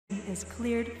is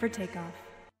cleared for takeoff.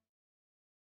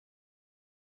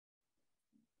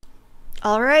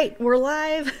 All right, we're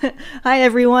live. Hi,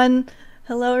 everyone.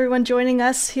 Hello, everyone joining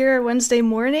us here Wednesday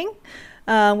morning.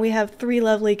 We have 3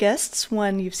 lovely guests,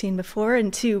 1 you've seen before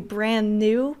and 2 brand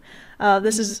new.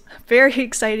 This is very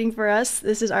exciting for us.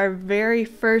 This is our very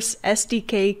first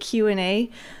SDK Q&A.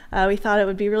 We thought it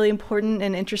would be really important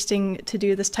and interesting to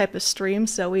do this type of stream,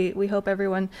 so we hope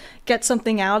everyone gets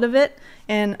something out of it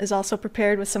and is also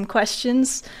prepared with some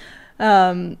questions.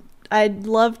 I'd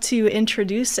love to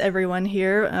introduce everyone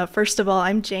here. First of all,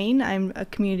 I'm Jane. I'm a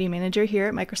community manager here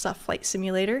at Microsoft Flight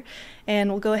Simulator, and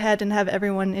we'll go ahead and have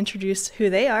everyone introduce who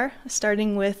they are,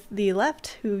 starting with the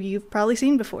left, who you've probably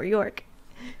seen before, York.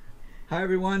 Hi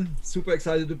everyone, super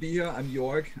excited to be here. I'm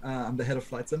York, I'm the head of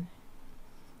Flight Sim.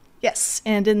 Yes,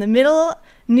 and in the middle,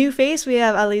 new face, we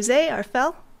have Alize, our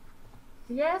fel.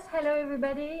 Yes, hello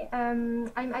everybody. I'm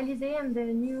Alize, I'm the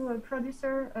new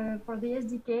producer for the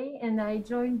SDK, and I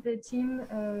joined the team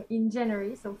in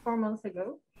January, so 4 months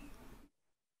ago.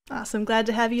 Awesome, glad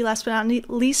to have you. Last but not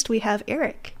least, we have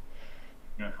Eric.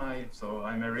 Hi, so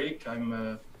I'm Eric. I'm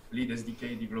a lead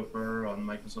SDK developer on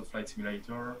Microsoft Flight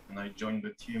Simulator, and I joined the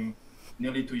team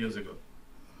nearly 2 years ago.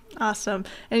 Awesome.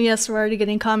 And yes, we're already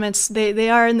getting comments. They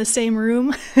are in the same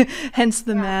room, hence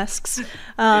the masks.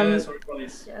 Yeah, sorry for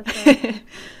this.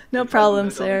 No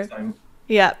problems there.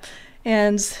 Yeah.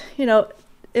 And, you know,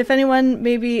 if anyone,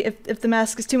 maybe if the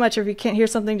mask is too much or if you can't hear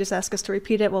something, just ask us to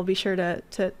repeat it. We'll be sure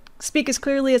to speak as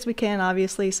clearly as we can,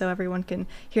 obviously, so everyone can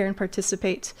hear and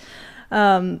participate.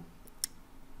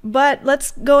 But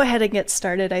let's go ahead and get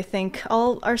started, I think.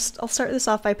 I'll start this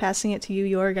off by passing it to you,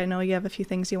 Jorg. I know you have a few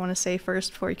things you want to say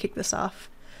first before we kick this off.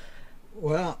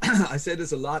 Well, I say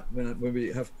this a lot when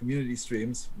we have community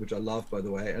streams, which I love, by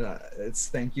the way. It's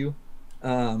thank you.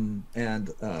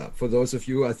 For those of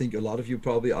you, I think a lot of you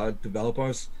probably are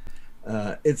developers.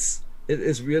 It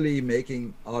is really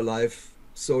making our life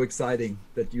so exciting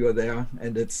that you are there,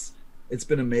 and it's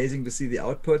been amazing to see the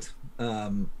output.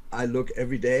 I look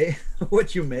every day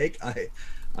what you make.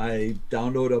 I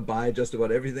download or buy just about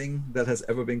everything that has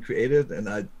ever been created, and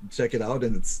I check it out,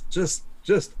 and it's just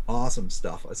awesome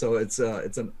stuff. So it's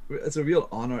a real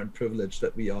honor and privilege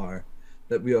that we are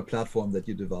a platform that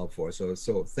you develop for.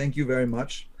 So thank you very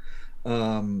much.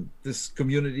 This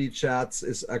community chats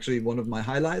is actually one of my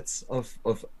highlights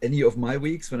of any of my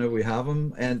weeks whenever we have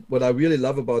them. And what I really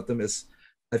love about them is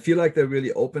I feel like they're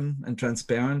really open and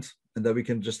transparent, and that we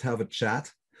can just have a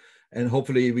chat. And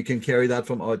hopefully we can carry that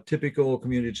from our typical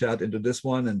community chat into this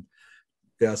one. And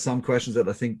there are some questions that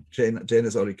I think Jane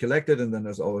has already collected, and then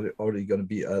there's already going to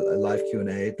be a live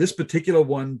Q&A. This particular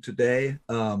one today,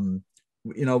 you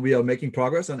know, we are making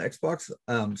progress on Xbox.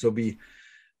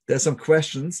 There's some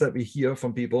questions that we hear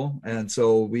from people, and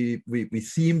so we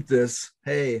themed this.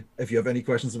 Hey, if you have any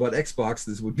questions about Xbox,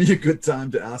 this would be a good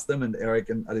time to ask them, and Eric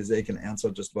and Alize can answer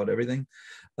just about everything.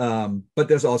 But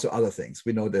there's also other things.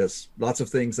 We know there's lots of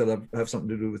things that have something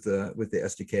to do with the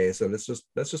SDK. So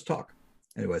let's just talk.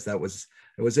 Anyways, that was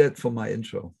it for my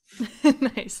intro.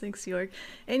 Nice, thanks, Jorg.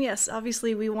 And yes,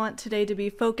 obviously we want today to be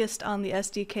focused on the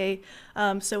SDK.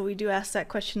 So we do ask that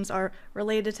questions are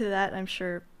related to that. I'm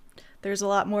sure there's a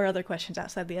lot more other questions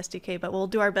outside the SDK, but we'll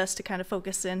do our best to kind of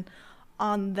focus in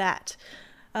on that.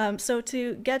 So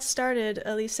to get started,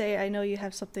 Alize, I know you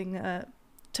have something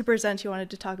to present you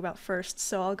wanted to talk about first,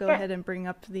 so I'll go ahead and bring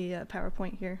up the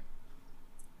PowerPoint here.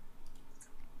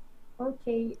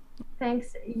 Okay,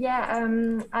 thanks.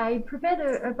 Yeah, I prepared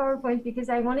a PowerPoint because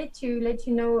I wanted to let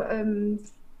you know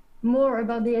more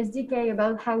about the SDK,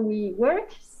 about how we work.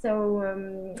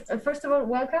 So first of all,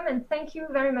 welcome and thank you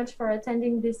very much for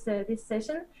attending this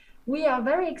session. We are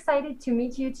very excited to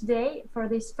meet you today for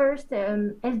this first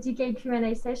SDK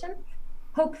Q&A session.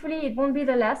 Hopefully it won't be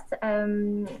the last.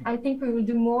 I think we will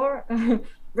do more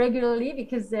regularly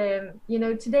because you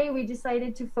know, today we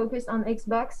decided to focus on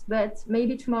Xbox, but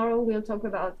maybe tomorrow we'll talk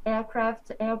about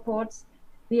aircraft, airports.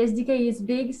 The SDK is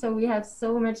big, so we have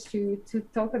so much to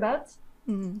talk about.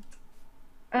 Mm-hmm.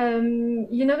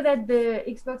 You know that the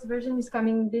Xbox version is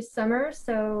coming this summer,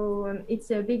 so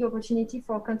it's a big opportunity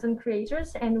for content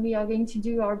creators, and we are going to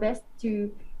do our best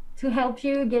to help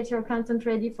you get your content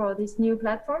ready for this new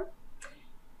platform.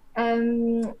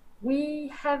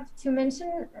 We have to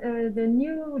mention the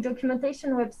new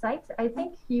documentation website. I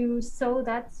think you saw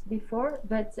that before,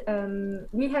 but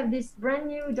we have this brand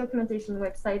new documentation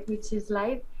website which is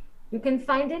live. You can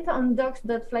find it on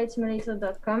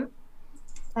docs.flightsimulator.com.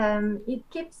 It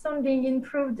keeps on being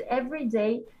improved every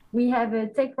day. We have a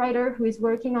tech writer who is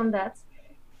working on that.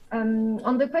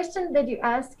 On the question that you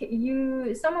asked,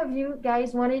 some of you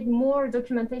guys wanted more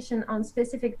documentation on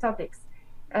specific topics.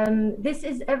 This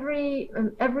is every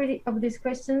of these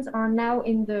questions are now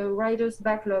in the writer's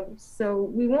backlog. So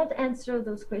we won't answer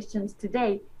those questions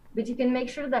today, but you can make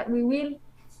sure that we will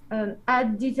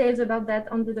add details about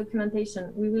that on the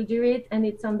documentation. We will do it, and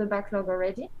it's on the backlog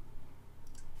already.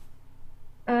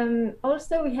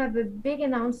 Also, we have a big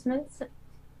announcement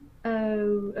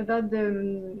about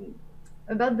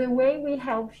the way we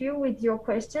help you with your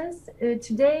questions.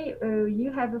 Today,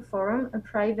 you have a forum, a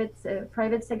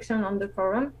private section on the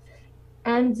forum,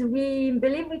 and we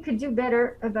believe we could do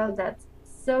better about that.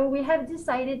 So we have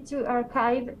decided to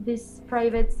archive this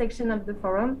private section of the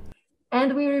forum,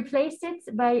 and we replaced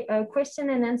it by a question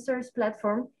and answers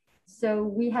platform. So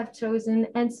we have chosen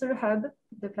Answer Hub,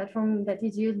 the platform that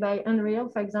is used by Unreal,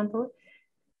 for example.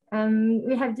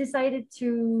 We have decided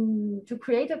to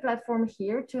create a platform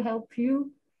here to help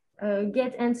you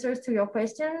get answers to your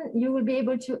question. You will be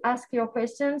able to ask your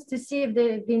questions to see if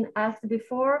they've been asked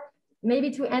before,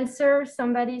 maybe to answer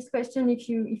somebody's question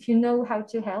if you know how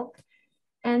to help.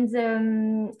 And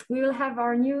we will have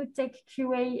our new tech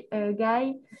QA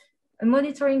guy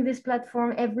monitoring this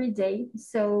platform every day.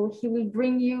 So he will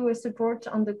bring you a support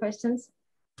on the questions,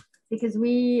 because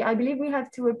I believe we have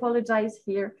to apologize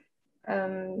here.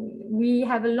 We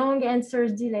have a long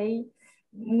answers delay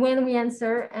when we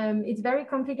answer. It's very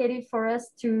complicated for us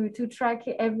to track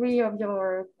every of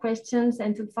your questions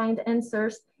and to find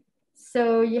answers.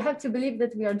 So you have to believe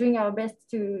that we are doing our best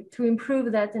to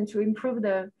improve that and to improve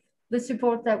the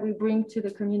support that we bring to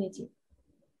the community.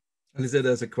 Lisa,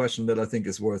 there's a question that I think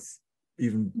is worth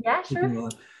even sure.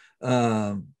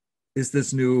 Is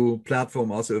this new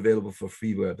platform also available for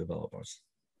freeware developers?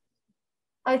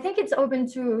 I think it's open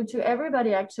to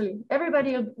everybody, actually.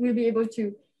 Everybody will be able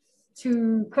to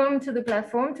come to the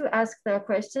platform to ask their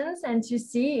questions and to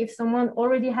see if someone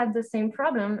already had the same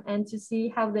problem and to see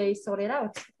how they sort it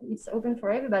out. It's open for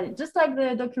everybody, just like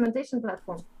the documentation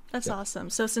platform. That's awesome.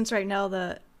 So since right now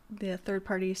the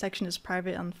third-party section is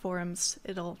private on forums,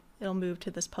 it'll move to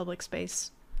this public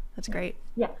space. That's great.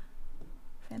 Yeah.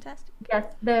 Fantastic. Yes,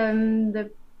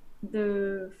 the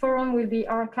forum will be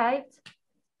archived,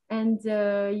 and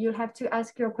you'll have to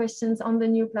ask your questions on the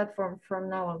new platform from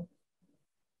now on.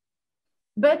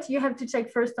 But you have to check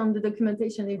first on the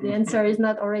documentation if the answer is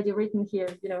not already written here,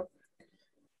 you know.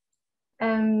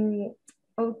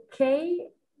 Okay.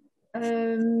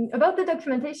 About the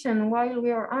documentation, while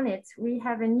we are on it, we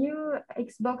have a new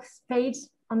Xbox page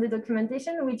on the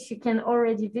documentation, which you can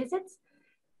already visit.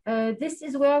 This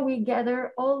is where we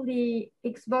gather all the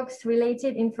Xbox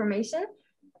related information.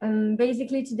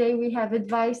 Basically today we have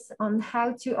advice on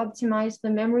how to optimize the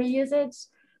memory usage,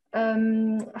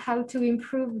 how to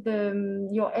improve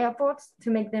your airports to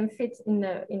make them fit in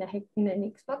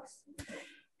an Xbox.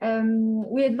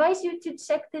 We advise you to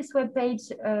check this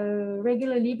webpage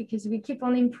regularly because we keep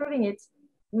on improving it.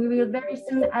 We will very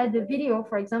soon add a video,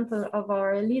 for example, of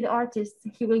our lead artist.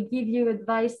 He will give you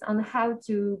advice on how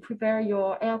to prepare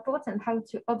your airport and how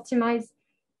to optimize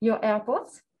your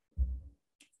airports.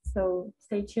 So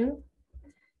stay tuned.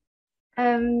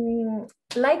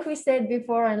 Like we said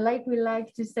before, and like we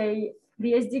like to say,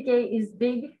 the SDK is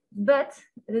big, but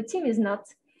the team is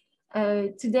not.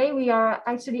 Today we are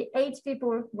actually 8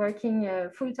 people working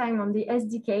full-time on the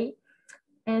SDK.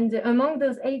 And among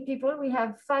those 8 people, we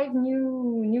have 5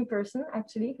 new person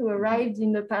actually who arrived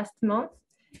in the past month.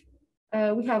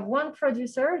 We have 1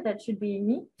 producer, that should be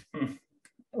me.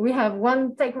 We have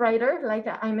 1 tech writer, like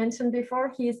I mentioned before.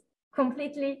 He is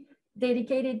completely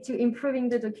dedicated to improving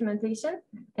the documentation,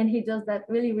 and he does that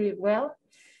really, really well.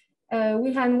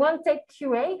 We had 1 tech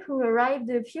QA who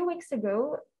arrived a few weeks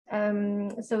ago.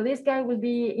 So this guy will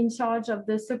be in charge of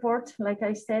the support, like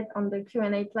I said, on the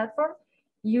Q&A platform.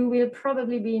 You will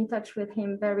probably be in touch with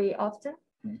him very often.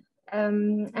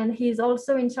 And he's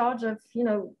also in charge of,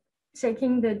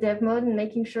 checking the dev mode and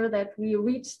making sure that we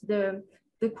reach the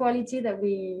quality that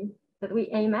we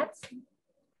aim at.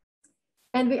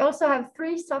 And we also have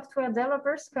 3 software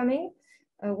developers coming.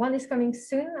 1 is coming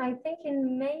soon, I think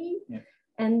in May. Yeah.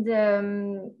 And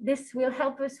this will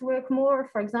help us work more,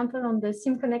 for example, on the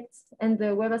SimConnect and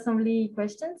the WebAssembly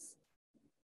questions.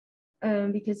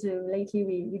 Because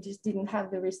lately we just didn't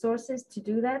have the resources to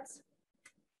do that.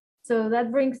 So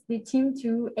that brings the team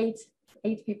to 8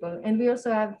 people. And we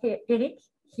also have Eric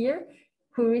here,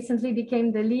 who recently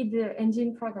became the lead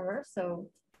engine programmer. So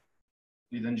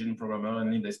lead engine programmer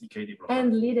and lead SDK developer.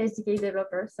 And lead SDK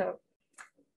developer. So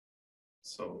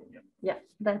yeah. Yeah,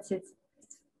 that's it.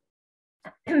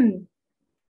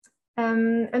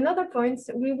 Another point,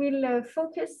 we will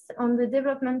focus on the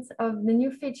development of the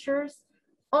new features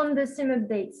on the sim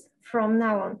updates from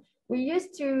now on. we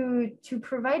used to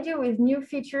provide you with new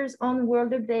features on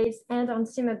world updates and on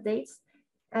sim updates.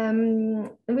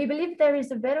 We believe there is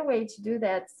a better way to do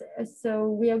that. So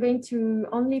we are going to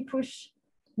only push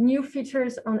new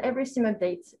features on every sim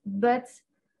update, but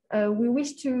we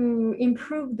wish to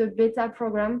improve the beta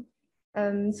program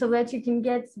so that you can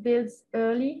get builds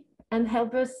early and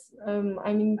help us,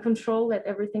 control that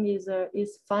everything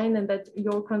is fine and that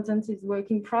your content is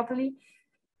working properly.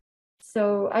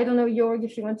 So I don't know, Jorg,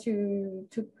 if you want to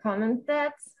comment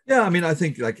that. Yeah, I mean, I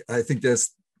think there's,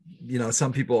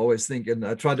 some people always think, and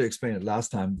I tried to explain it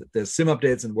last time, that there's sim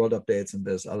updates and world updates, and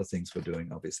there's other things we're doing,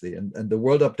 obviously. And the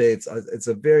world updates, it's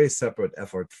a very separate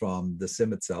effort from the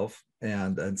sim itself.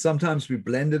 And sometimes we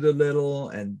blend it a little,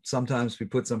 and sometimes we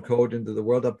put some code into the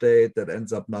world update that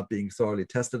ends up not being thoroughly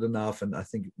tested enough. And I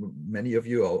think many of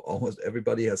you, almost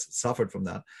everybody, has suffered from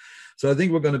that. So I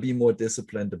think we're going to be more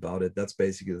disciplined about it. That's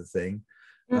basically the thing.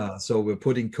 So we're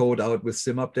putting code out with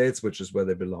sim updates, which is where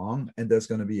they belong. And there's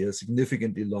going to be a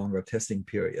significantly longer testing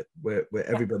period where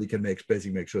everybody can make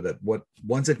sure that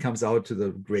once it comes out to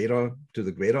the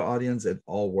greater audience, it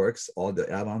all works, all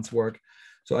the add-ons work.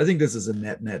 So I think this is a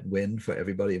net win for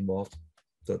everybody involved.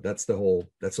 So that's the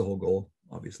whole goal,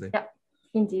 obviously. Yeah,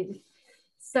 indeed.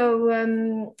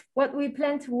 So what we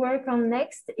plan to work on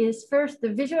next is first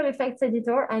the visual effects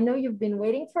editor. I know you've been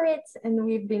waiting for it, and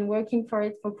we've been working for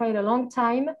it for quite a long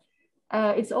time.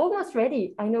 It's almost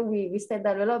ready. I know we said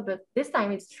that a lot, but this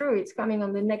time it's true. It's coming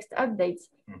on the next update.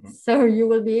 So you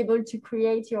will be able to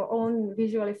create your own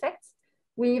visual effects.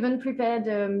 We even prepared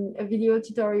a video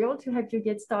tutorial to help you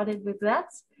get started with that.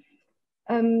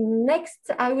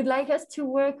 Next, I would like us to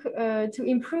work to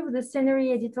improve the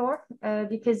scenery editor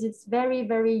because it's very,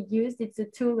 very used. It's a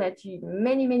tool that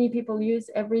many people use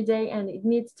every day, and it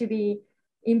needs to be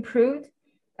improved,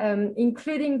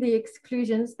 including the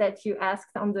exclusions that you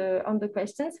asked on the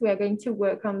questions. We are going to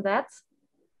work on that.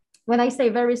 When I say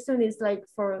very soon, it's like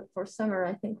for summer,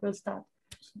 I think we'll start.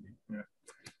 Yeah.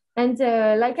 And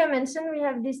like I mentioned, we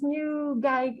have this new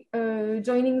guy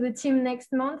joining the team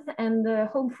next month, and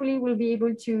hopefully we'll be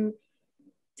able to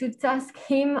task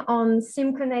him on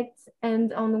SimConnect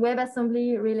and on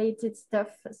WebAssembly related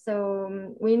stuff.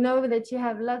 So we know that you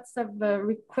have lots of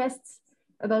requests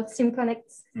about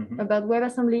SimConnect, about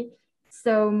WebAssembly.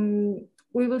 So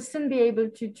we will soon be able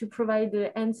to provide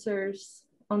the answers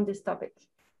on this topic.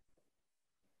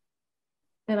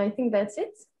 And I think that's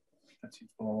it. That's it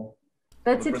for...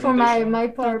 That's it for my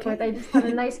PowerPoint. Okay. I just have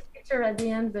a nice picture at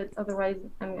the end, but otherwise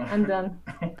I'm done.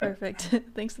 Perfect.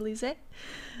 Thanks, Elise.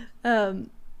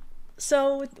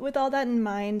 So with all that in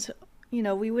mind,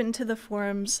 we went into the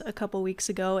forums a couple weeks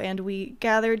ago and we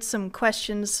gathered some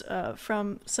questions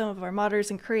from some of our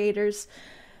modders and creators.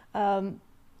 We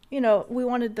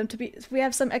wanted them to be, we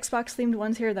have some Xbox themed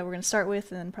ones here that we're going to start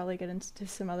with and then probably get into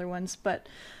some other ones. But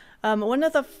one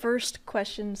of the first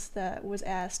questions that was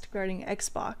asked regarding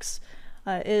Xbox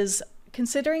is,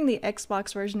 considering the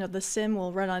Xbox version of the sim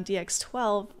will run on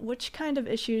DX12, which kind of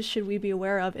issues should we be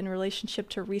aware of in relationship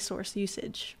to resource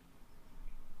usage?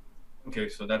 Okay,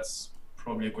 so that's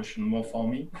probably a question more for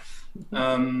me.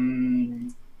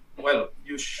 Well,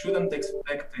 you shouldn't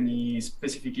expect any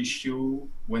specific issue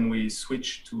when we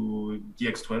switch to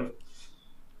DX12.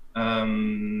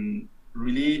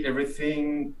 Really,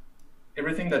 everything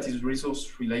that is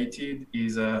resource related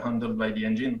is handled by the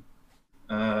engine.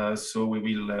 So we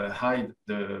will hide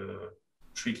the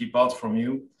tricky parts from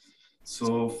you.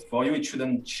 So for you, it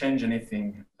shouldn't change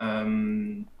anything.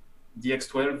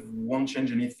 DX12 won't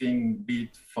change anything, be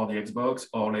it for the Xbox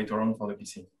or later on for the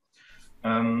PC.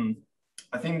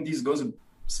 I think this goes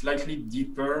slightly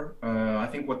deeper. I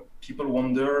think what people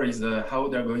wonder is how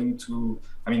they're going to,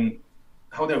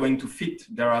 how they're going to fit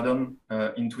their add-on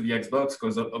into the Xbox,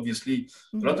 because obviously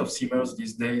a lot of simmers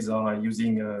these days are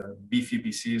using beefy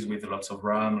PCs with lots of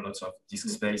RAM, lots of disk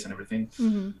space and everything.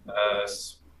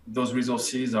 Those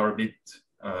resources are a bit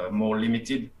more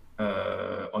limited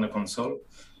on a console.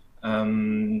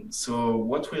 So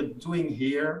what we're doing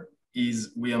here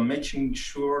is we are making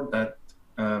sure that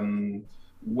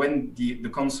when the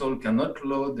console cannot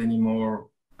load any more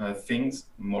things,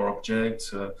 more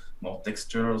objects, more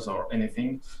textures or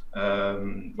anything,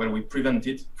 well, we prevent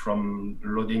it from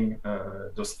loading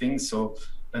those things. So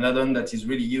an add-on that is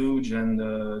really huge and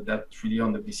that really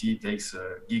on the PC takes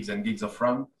gigs and gigs of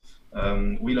RAM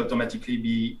will automatically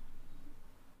be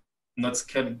not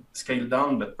scaled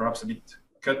down, but perhaps a bit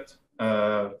cut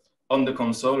on the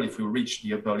console if we reach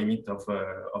the upper limit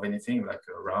of anything like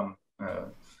RAM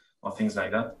or things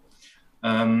like that.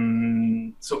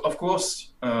 So of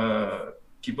course,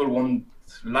 people won't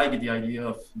like the idea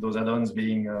of those add-ons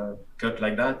being cut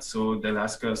like that. So they'll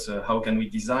ask us how can we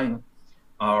design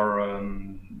our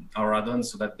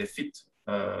add-ons so that they fit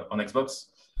on Xbox.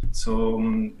 So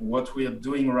what we are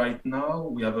doing right now,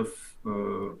 we have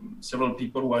several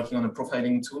people working on a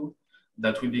profiling tool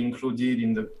that will be included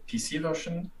in the PC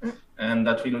version, and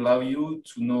that will allow you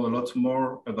to know a lot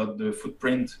more about the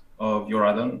footprint of your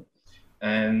add-on.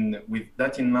 And with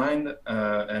that in mind,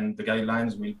 and the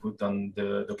guidelines we'll put on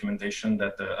the documentation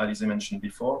that Alize mentioned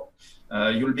before,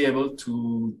 you'll be able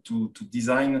to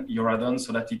design your add-on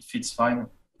so that it fits fine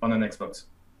on an Xbox.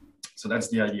 So that's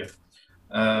the idea.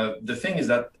 The thing is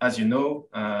that, as you know,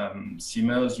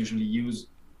 simmers usually use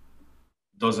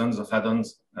dozens of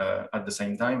add-ons at the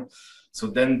same time. So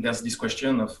then there's this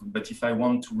question of, but if I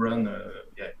want to run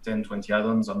 10, 20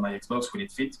 add-ons on my Xbox, will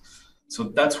it fit? So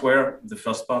that's where the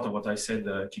first part of what I said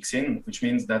kicks in, which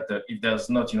means that if there's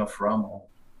not enough RAM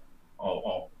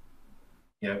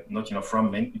not enough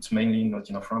RAM, it's mainly not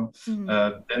enough RAM,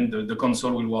 then the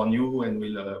console will warn you and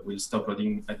will stop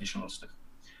loading additional stuff.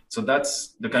 So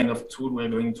that's the kind of tool we're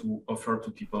going to offer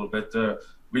to people. But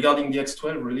regarding the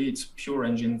X12, really, it's pure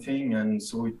engine thing, and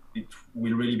so it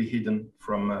will really be hidden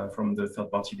from the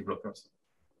third-party developers.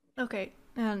 Okay,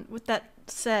 and with that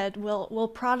said, will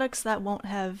products that won't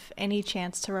have any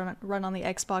chance to run on the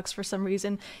Xbox for some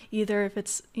reason, either if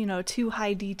it's too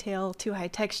high detail, too high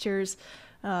textures,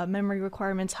 memory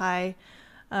requirements high,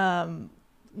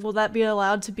 will that be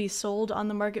allowed to be sold on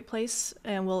the marketplace,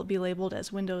 and will it be labeled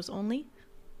as Windows only?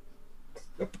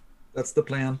 Yep, that's the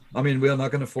plan. I mean, we are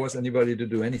not going to force anybody to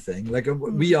do anything. Like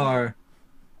we are.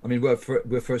 I mean,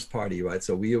 we're first party, right?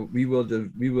 So we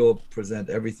will present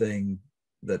everything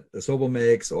that ASOBO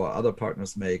makes or other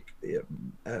partners make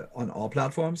on all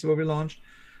platforms where we launch.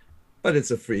 But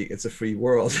it's a free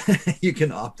world. You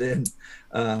can opt in.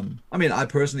 I mean, I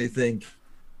personally think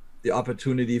the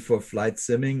opportunity for flight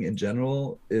simming in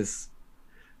general is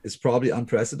probably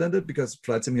unprecedented, because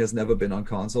flight simming has never been on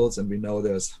consoles, and we know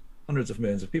there's hundreds of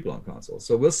millions of people on consoles.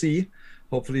 So we'll see.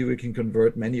 Hopefully we can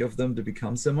convert many of them to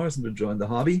become simmers and to join the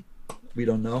hobby. We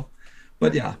don't know.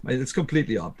 But yeah, it's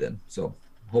completely opt-in. So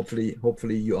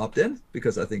hopefully you opt in,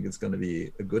 because I think it's going to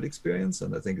be a good experience.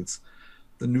 And I think it's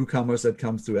the newcomers that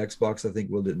come through Xbox, I think,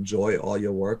 will enjoy all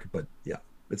your work. But yeah,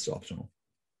 it's optional.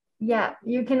 Yeah,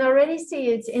 you can already see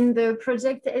it in the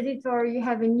project editor. You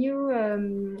have a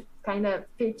new kind of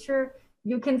feature.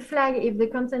 You can flag if the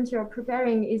content you're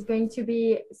preparing is going to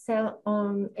be sell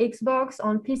on Xbox,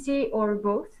 on PC, or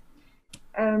both.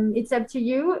 It's up to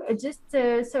you. Just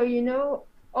so you know,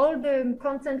 all the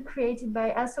content created by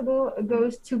ASOBO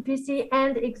goes to PC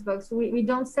and Xbox. We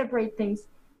don't separate things.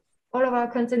 All of our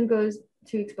content goes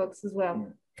to Xbox as well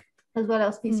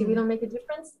as PC. We don't make a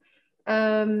difference.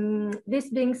 This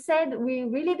being said, we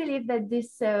really believe that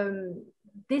this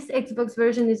Xbox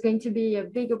version is going to be a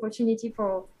big opportunity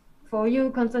for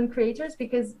you content creators,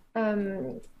 because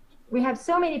we have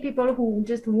so many people who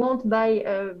just won't buy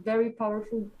a very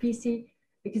powerful PC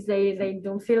because they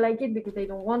don't feel like it, because they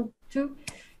don't want to.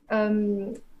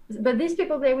 But these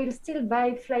people, they will still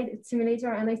buy Flight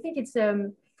Simulator, and I think it's a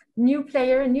new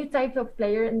type of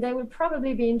player, and they will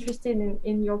probably be interested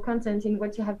in your content, in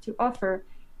what you have to offer.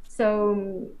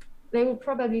 So they will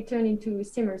probably turn into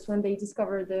simmers when they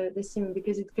discover the sim,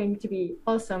 because it's going to be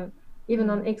awesome, even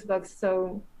on Xbox.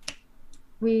 So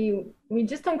we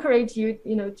just encourage you,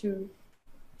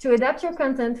 to adapt your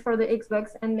content for the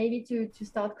Xbox, and maybe to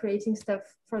start creating stuff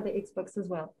for the Xbox as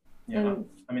well. Yeah,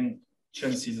 I mean,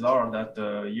 chances are that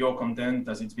your content,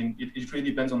 as it really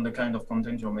depends on the kind of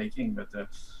content you're making,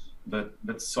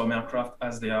 but some aircraft,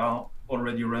 as they are,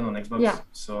 already run on Xbox. Yeah.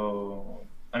 So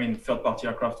I mean, third-party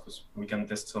aircraft, because we can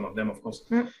test some of them, of course,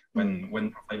 when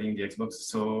profiling the Xbox.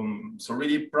 So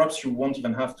really, perhaps you won't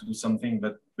even have to do something,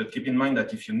 but keep in mind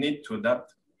that if you need to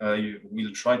adapt,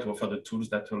 we'll try to offer the tools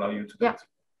that allow you to do it.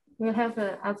 We'll have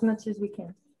as much as we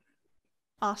can.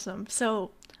 Awesome.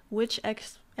 So which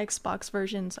Xbox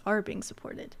versions are being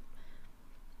supported?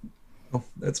 Oh,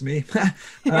 that's me.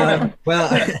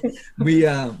 Well, we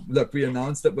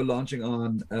announced that we're launching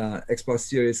on Xbox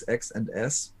Series X and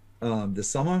S this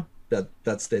summer.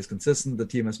 That stays consistent. The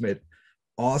team has made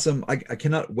awesome. I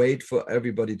cannot wait for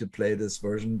everybody to play this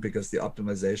version, because the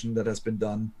optimization that has been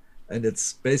done, and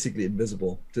it's basically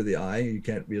invisible to the eye. You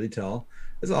can't really tell.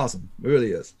 It's awesome. It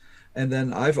really is. And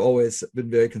then I've always been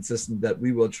very consistent that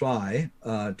we will try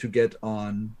to get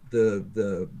on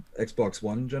the Xbox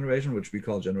One generation, which we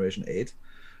call Generation 8.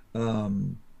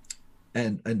 And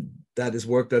that is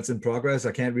work that's in progress.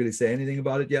 I can't really say anything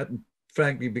about it yet,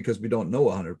 frankly, because we don't know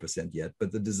 100% yet,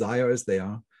 but the desire is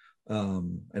there.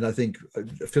 And I think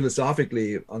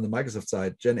philosophically on the Microsoft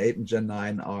side, Gen 8 and Gen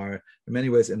 9 are in many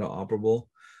ways interoperable.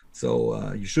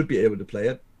 So you should be able to play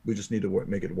it. We just need to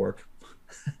make it work.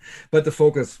 But the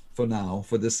focus for now,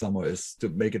 for this summer, is to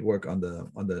make it work on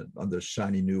the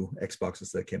shiny new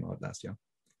Xboxes that came out last year.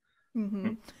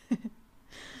 Mm-hmm.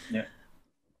 Yeah.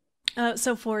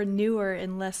 So for newer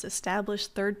and less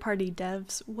established third-party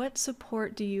devs, what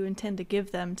support do you intend to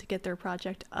give them to get their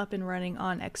project up and running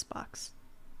on Xbox?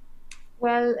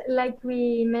 Well, like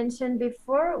we mentioned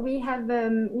before, we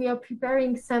are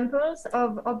preparing samples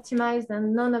of optimized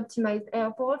and non-optimized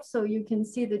airports, so you can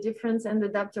see the difference and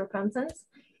adapt your content.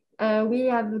 We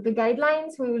have the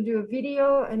guidelines. We will do a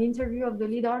video, an interview of the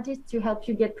lead artist to help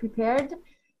you get prepared.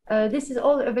 This is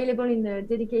all available in the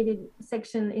dedicated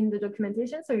section in the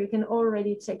documentation, so you can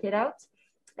already check it out.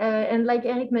 And like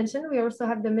Eric mentioned, we also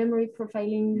have the memory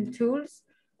profiling tools,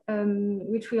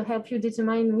 which will help you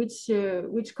determine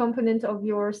which component of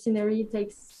your scenery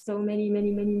takes so many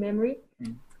memory.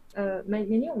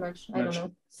 Many or much? I don't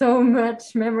know. So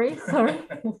much memory, sorry.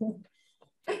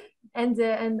 and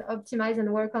optimize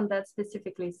and work on that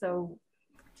specifically. So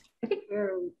I think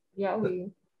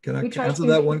Can I answer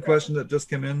that one question that just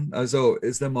came in? So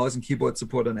is there mouse and keyboard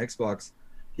support on Xbox?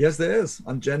 Yes, there is.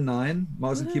 On Gen 9,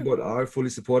 mouse and keyboard are fully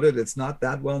supported. It's not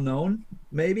that well known,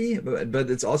 maybe, but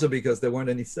it's also because there weren't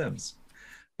any sims.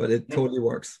 But it totally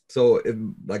works. So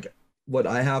like what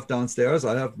I have downstairs,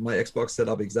 I have my Xbox set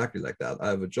up exactly like that. I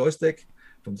have a joystick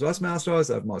from Thrustmasters,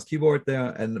 I have mouse keyboard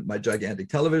there, and my gigantic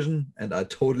television, and I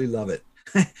totally love it.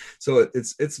 So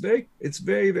it's very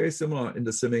similar in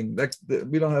the simming. Like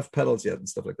we don't have pedals yet and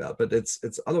stuff like that, but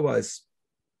it's otherwise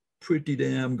pretty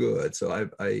damn good. So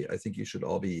I think you should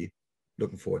all be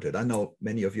looking forward to it. I know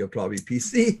many of you are probably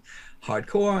PC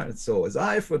hardcore, and so is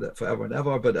I forever and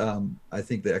ever, but I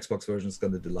think the Xbox version is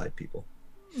going to delight people.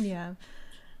 Yeah.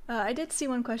 I did see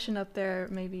one question up there.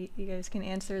 Maybe you guys can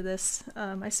answer this.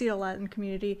 I see it a lot in the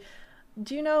community.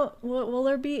 Do you know, will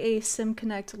there be a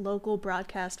SimConnect local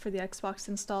broadcast for the Xbox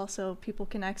install so people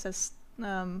can access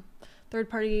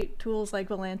third-party tools like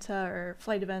Volanta or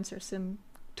Flight Events or Sim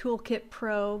Toolkit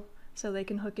Pro so they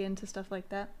can hook into stuff like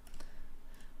that?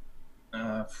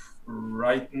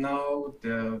 Right now,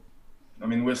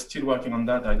 we're still working on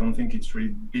that. I don't think it's really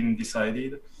been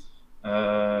decided.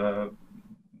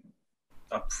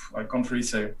 I can't really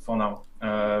say for now,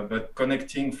 but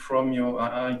connecting from your,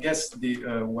 I guess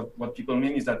what people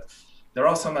mean is that there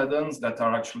are some add-ons that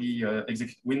are actually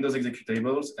Windows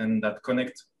executables and that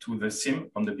connect to the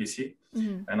sim on the PC.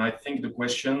 Mm-hmm. And I think the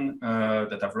question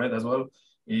that I've read as well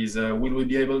is, will we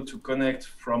be able to connect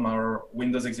from our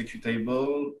Windows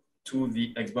executable to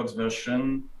the Xbox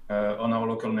version on our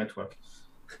local network?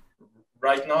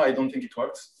 Right now, I don't think it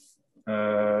works.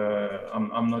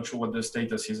 I'm not sure what the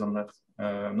status is on that.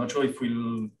 I'm not sure if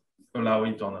we'll allow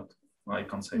it or not. I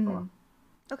can't say for now.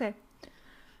 Okay.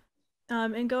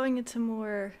 And going into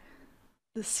more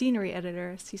the scenery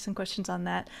editor, I see some questions on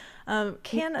that.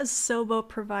 Can ASOBO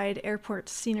provide airport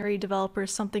scenery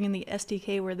developers something in the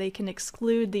SDK where they can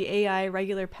exclude the AI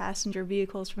regular passenger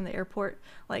vehicles from the airport,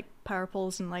 like power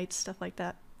poles and lights, stuff like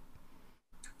that?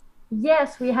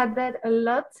 Yes, we had that a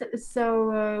lot.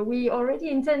 So we already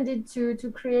intended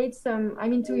to create some,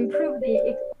 to improve the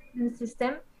experience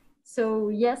system. So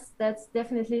yes, that's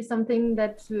definitely something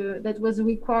that was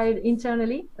required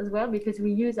internally as well, because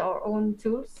we use our own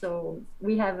tools. So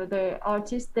we have the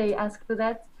artists, they ask for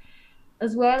that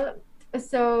as well.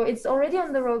 So it's already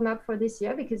on the roadmap for this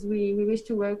year because we wish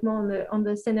to work more on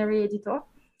the scenery editor.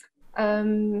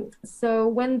 So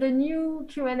when the new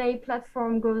Q&A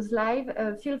platform goes live,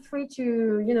 feel free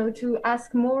to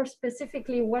ask more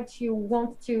specifically what you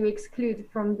want to exclude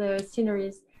from the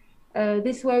sceneries.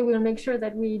 This way we'll make sure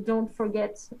that we don't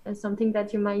forget something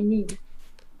that you might need.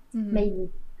 Mm-hmm. Maybe.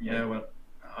 Yeah, well,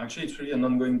 actually it's really an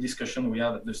ongoing discussion we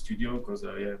had at the studio because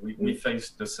we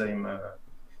faced the same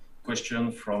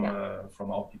question from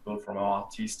our people, from our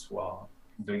artists who are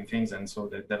doing things, and so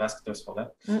they've asked us for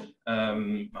that.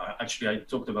 Actually, I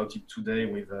talked about it today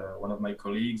with one of my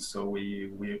colleagues, so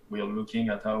we are looking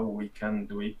at how we can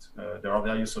do it. There are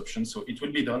various options, so it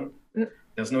will be done.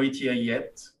 There's no ETA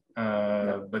yet,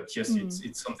 but yes,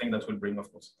 it's something that will bring,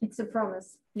 of course. It's a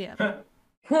promise. Yeah.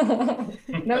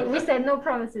 No, we said no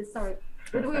promises, sorry,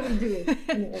 but we will do it.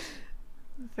 Anyway.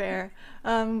 Fair.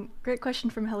 Great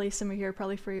question from Heli Simmer here,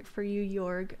 probably for you,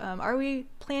 Jorg. Are we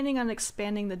planning on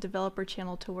expanding the developer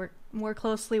channel to work more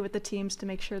closely with the teams to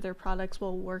make sure their products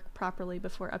will work properly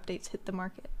before updates hit the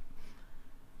market?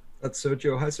 That's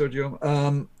Sergio. Hi, Sergio.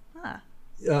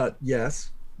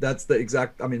 Yes, that's the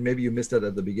exact, maybe you missed that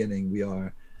at the beginning. We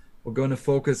are We're going to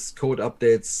focus code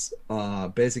updates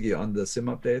basically on the sim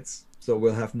updates. So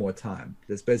we'll have more time.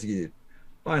 There's basically,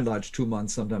 by and large, 2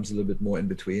 months, sometimes a little bit more in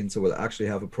between. So we'll actually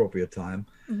have appropriate time.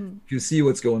 If you see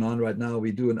what's going on right now,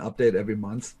 we do an update every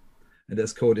month, and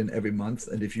there's code in every month.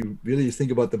 And if you really think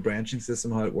about the branching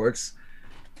system, how it works,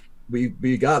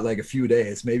 we got like a few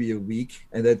days, maybe a week,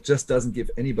 and that just doesn't give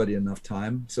anybody enough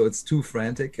time. So it's too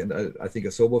frantic, and I think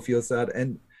ASOBO feels that,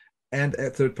 and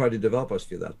third-party developers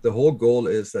feel that. The whole goal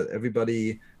is that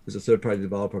everybody who's a third-party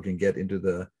developer can get into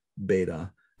the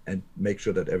beta and make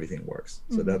sure that everything works.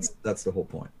 So that's the whole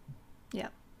point. Yeah.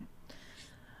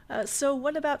 So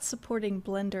what about supporting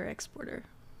Blender Exporter?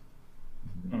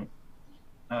 We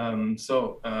are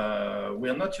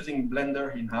not using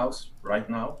Blender in-house right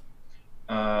now.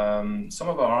 Some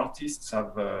of our artists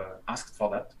have asked for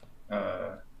that,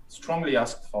 strongly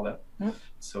asked for that.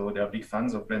 So they're big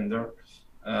fans of Blender.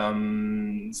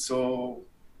 So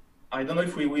I don't know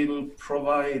if we will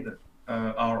provide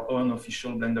our own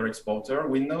official Blender exporter.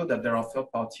 We know that there are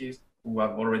third parties who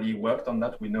have already worked on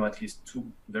that. We know at least 2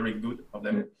 very good of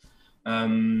them.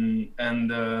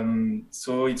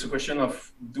 So it's a question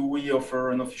of, do we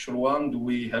offer an official one? Do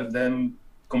we help them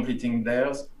completing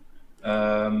theirs?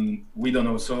 We don't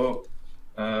know. So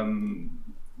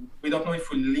we don't know if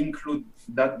we'll include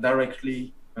that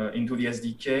directly into the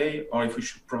SDK, or if we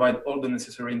should provide all the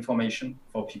necessary information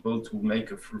for people to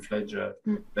make a full-fledged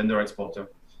Blender exporter.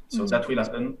 So that will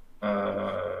happen.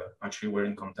 Actually, we're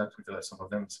in contact with some of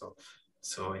them.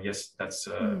 So yes, that's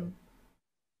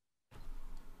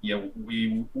yeah.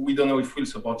 We don't know if we'll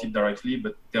support it directly,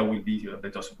 but there will be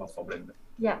better support for Blender.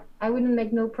 Yeah, I wouldn't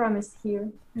make no promise here.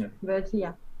 Yeah. But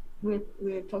yeah,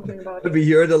 we're talking about But we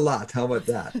hear it a lot. How about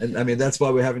that? And I mean, that's why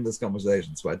we're having these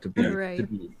conversations, right? To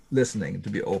be listening and to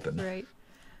be open. Right.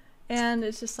 And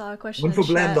it's just saw a question. One for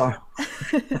Blender.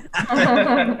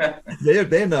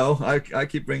 They know. I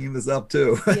keep bringing this up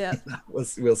too. Yeah.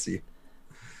 We'll see.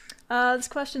 This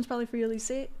question's probably for you,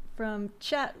 Lise, from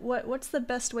chat. What's the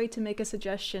best way to make a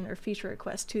suggestion or feature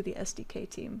request to the SDK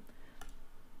team?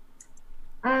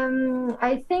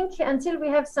 I think until we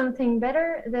have something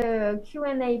better, the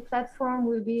Q&A platform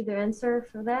will be the answer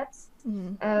for that.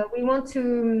 We want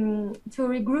to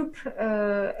regroup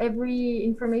every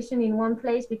information in one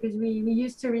place, because we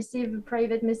used to receive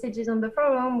private messages on the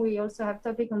forum. We also have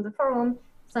topic on the forum.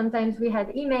 Sometimes we had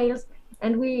emails,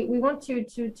 and we want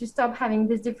to stop having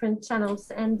these different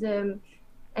channels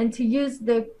and to use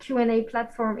the Q&A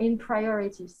platform in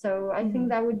priority. So I think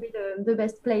that would be the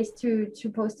best place to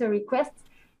post a request.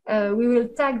 We will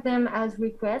tag them as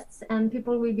requests, and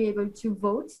people will be able to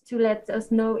vote to let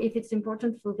us know if it's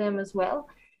important for them as well.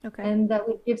 Okay. And that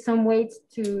will give some weight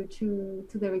to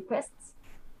the requests.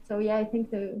 So yeah, I think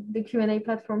the Q&A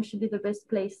platform should be the best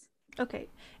place. Okay.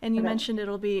 And you mentioned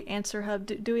it'll be Answer Hub.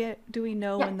 Do we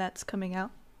know when that's coming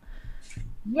out?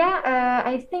 Yeah,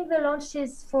 I think the launch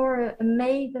is for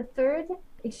May the 3rd.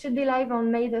 It should be live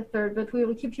on May the 3rd, but we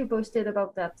will keep you posted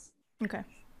about that. Okay.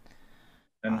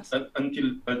 And awesome.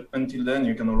 until then,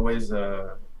 you can always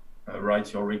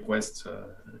write your request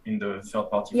in the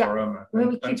third-party forum.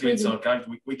 Until it's archived,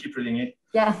 we keep reading it.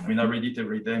 Yeah. I mean, I read it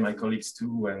every day. My colleagues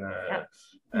too,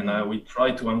 and we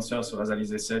try to answer. So as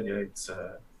Alize said,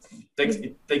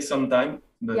 it takes some time,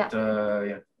 but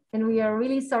yeah. And we are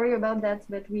really sorry about that,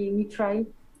 but we try.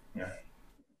 Yeah.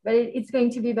 But it's going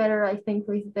to be better, I think,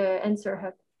 with the Answer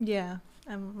Hub. Yeah,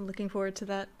 I'm looking forward to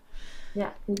that.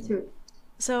 Yeah, me too.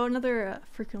 So another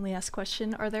frequently asked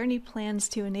question, are there any plans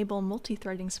to enable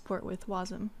multi-threading support with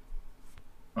WASM?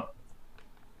 Do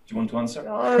you want to answer?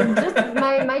 Just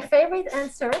my favorite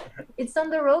answer. It's on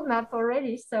the roadmap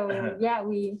already, so yeah,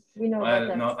 we know about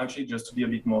that. No, actually, just to be a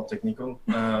bit more technical,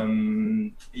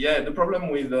 yeah, the problem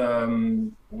with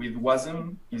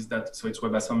WASM is that, so it's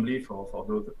WebAssembly for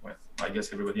those, well, I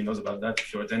guess everybody knows about that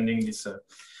if you're attending this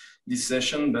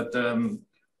session, but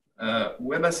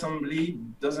WebAssembly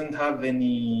doesn't have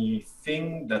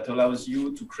anything that allows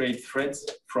you to create threads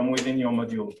from within your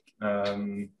module.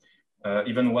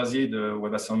 Even WASI, the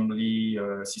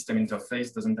WebAssembly system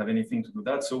interface, doesn't have anything to do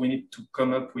that. So we need to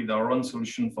come up with our own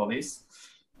solution for this.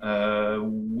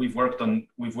 We've worked on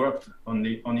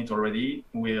it already.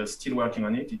 We're still working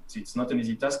on it. It's not an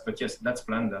easy task, but yes, that's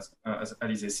planned, as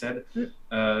Alize said.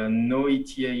 No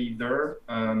ETA either.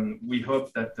 We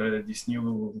hope that this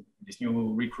new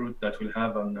recruit that we'll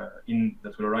have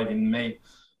that will arrive in May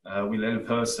will help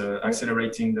us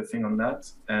accelerating the thing on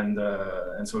that. And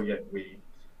so yeah,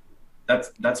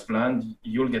 that's planned.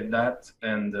 You'll get that,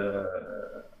 and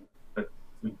but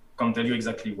we can't tell you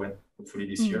exactly when. Hopefully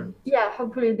this year. Yeah,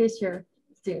 hopefully this year.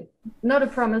 Still, not a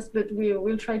promise, but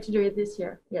we'll try to do it this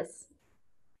year. Yes.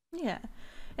 Yeah,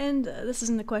 And this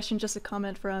isn't a question, just a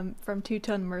comment from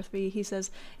Two-Tone Murphy. He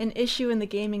says, an issue in the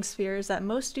gaming sphere is that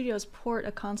most studios port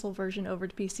a console version over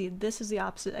to PC. This is the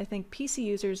opposite. I think PC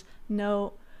users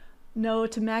know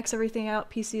to max everything out,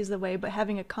 PC is the way, but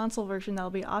having a console version that'll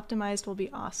be optimized will be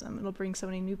awesome. It'll bring so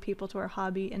many new people to our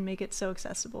hobby and make it so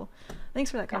accessible.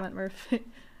 Thanks for that comment, Murph.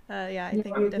 Yeah, I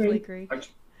think we definitely agree.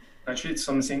 Actually, it's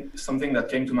something that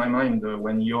came to my mind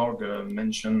when Jorg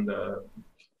mentioned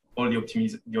all the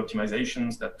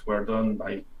optimizations that were done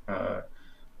by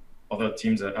other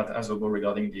teams at ASOBO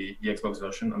regarding the Xbox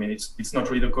version. I mean, it's not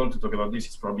really the call to talk about this.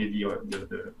 It's probably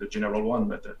the general one,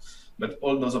 but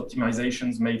all those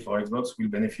optimizations made for Xbox will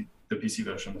benefit the PC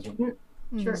version as well.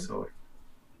 Sure. So,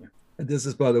 yeah. And this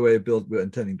is, by the way, a build we're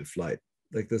intending to flight.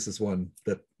 Like, this is one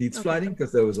that needs flighting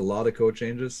because there was a lot of code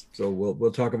changes. So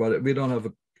we'll talk about it. We don't have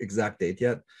an exact date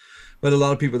yet, but a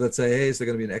lot of people that say, hey, is there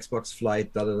going to be an Xbox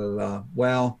flight?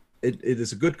 Well, it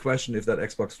is a good question if that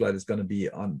Xbox flight is going to be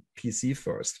on PC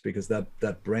first, because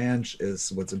that branch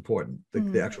is what's important,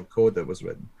 the actual code that was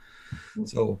written.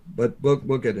 So, but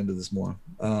we'll get into this more.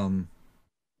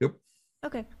 Yep.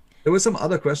 Okay. There were some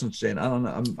other questions, Jane. I don't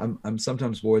know. I'm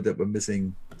sometimes worried that we're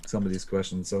missing some of these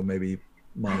questions. So maybe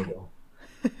Monica.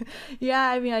 Yeah,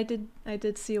 I mean, I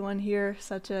did see one here,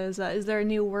 such as, is there a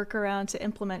new workaround to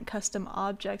implement custom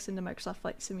objects into Microsoft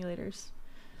Flight Simulators?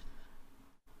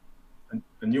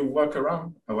 A new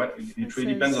workaround? It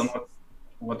really depends on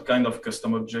what kind of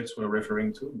custom objects we're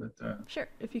referring to. But sure,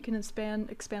 if you can expand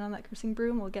on that, Cursing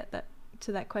Broom, we'll get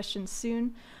to that question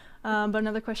soon. But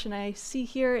another question I see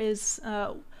here is,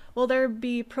 will there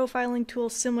be profiling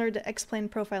tools similar to Xplane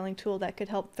profiling tool that could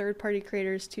help third-party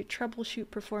creators to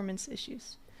troubleshoot performance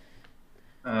issues?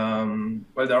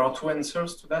 Well, there are two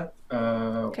answers to that.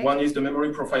 One is the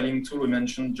memory profiling tool we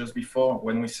mentioned just before,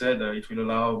 when we said it will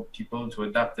allow people to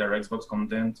adapt their Xbox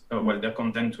content, their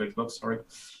content to Xbox, sorry.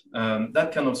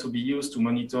 That can also be used to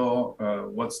monitor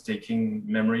what's taking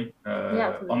memory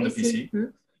on the PC.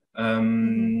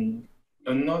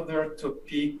 Another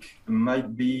topic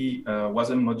might be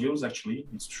WASM modules, actually.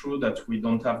 It's true that we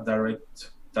don't have direct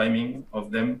timing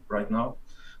of them right now.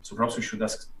 So perhaps we should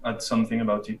add something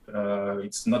about it.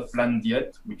 It's not planned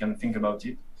yet. We can think about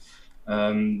it.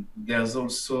 There's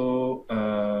also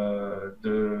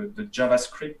the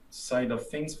JavaScript side of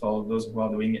things for those who are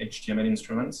doing HTML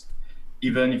instruments,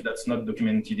 even if that's not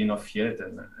documented enough yet.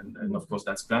 And of course,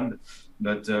 that's planned.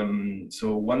 But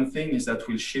so one thing is that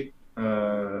we'll ship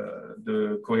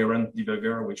the coherent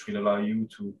debugger, which will allow you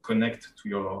to connect to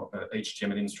your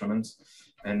HTML instruments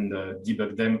and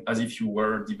debug them as if you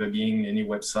were debugging any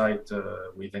website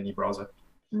with any browser.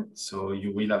 So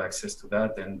you will have access to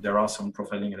that, and there are some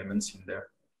profiling elements in there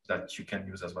that you can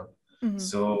use as well.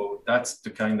 So that's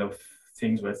the kind of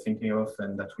things we're thinking of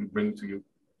and that we'll bring to you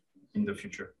in the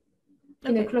future.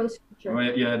 In the close future.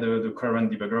 Well, yeah, the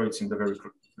current debugger, it's in the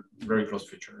very close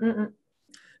future.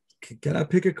 Can I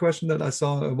pick a question that I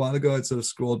saw a while ago? I sort of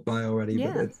scrolled by already,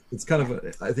 but it's kind of,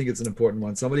 I think it's an important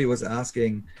one. Somebody was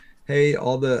asking, hey,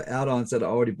 all the add-ons that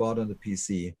are already bought on the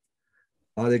PC,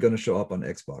 are they going to show up on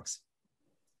Xbox?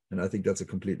 And I think that's a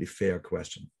completely fair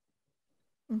question.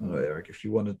 I don't know, Eric, if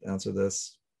you want to answer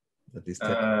this, at least.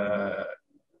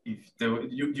 If they,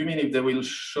 you mean if they will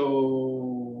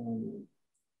show,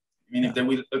 if they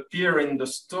will appear in the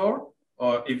store,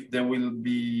 or if they will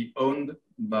be owned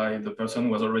by the person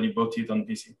who has already bought it on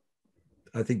PC?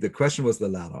 I think the question was the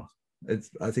latter.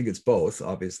 I think it's both,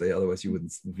 obviously. Otherwise, you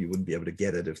wouldn't be able to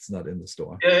get it if it's not in the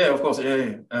store. Yeah, of course.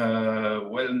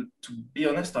 Well, to be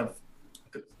honest,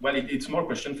 it's more a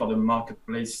question for the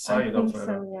marketplace side of.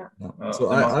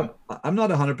 I'm not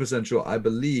 100% sure. I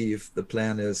believe the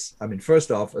plan is,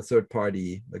 first off, a third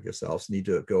party like yourselves need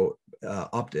to go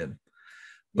opt in.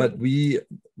 But we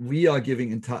are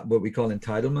giving what we call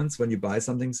entitlements. When you buy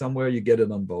something somewhere, you get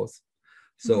it on both.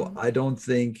 So I don't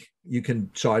think you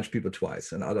can charge people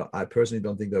twice. And I personally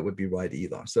don't think that would be right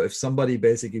either. So if somebody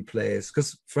basically plays,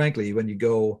 because frankly, when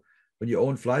you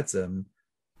own Flight Sim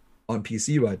on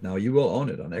PC right now, you will own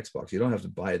it on Xbox. You don't have to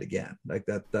buy it again. Like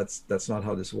that's not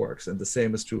how this works. And the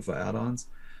same is true for add-ons.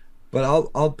 But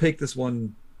I'll pick this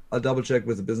one. I'll double check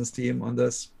with the business team on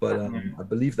this, but I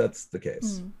believe that's the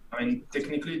case.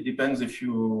 Technically it depends if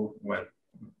you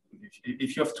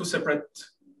have two separate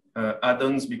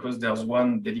add-ons, because there's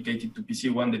one dedicated to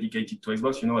PC, one dedicated to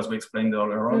Xbox, as we explained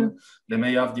earlier on, they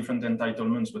may have different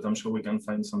entitlements, but I'm sure we can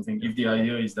find something. If the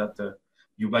idea is that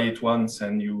you buy it once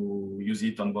and you use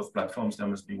it on both platforms, there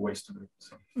must be ways to do it.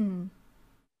 So.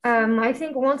 I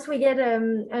think once we get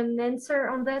an answer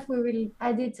on that, we will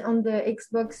add it on the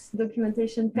Xbox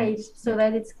documentation page so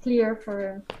that it's clear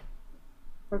for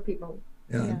people.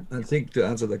 Yeah, I think to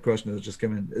answer that question that just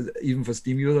came in, even for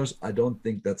Steam users, I don't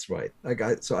think that's right.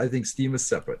 So I think Steam is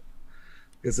separate.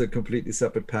 It's a completely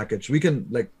separate package. We can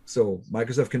so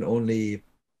Microsoft can only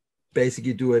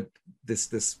basically do it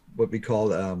this what we call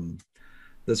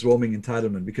this roaming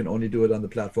entitlement. We can only do it on the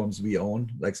platforms we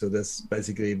own. So this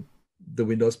basically the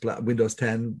Windows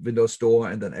 10, Windows Store,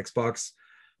 and then Xbox,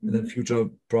 and then future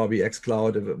probably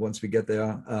xCloud once we get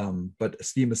there. But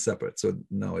Steam is separate, so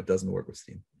no, it doesn't work with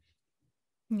Steam.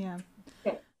 Yeah.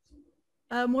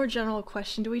 A more general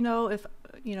question: do we know if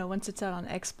once it's out on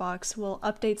Xbox, will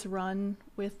updates run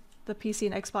with the PC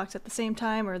and Xbox at the same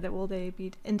time, or will they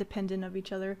be independent of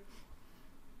each other?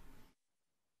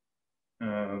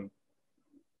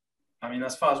 I mean,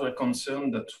 as far as we're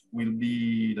concerned, that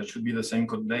should be the same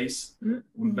code base,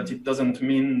 but it doesn't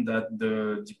mean that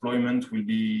the deployment will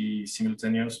be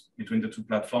simultaneous between the two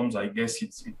platforms. I guess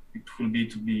it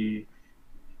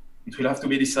will have to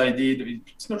be decided.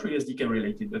 It's not really SDK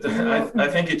related, but I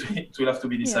think it will have to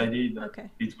be decided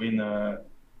between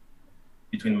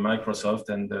Microsoft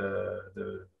and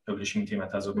the publishing team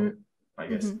at ASOBO, I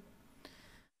guess.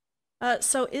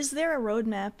 So is there a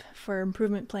roadmap for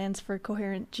improvement plans for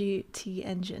Coherent GT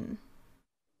engine?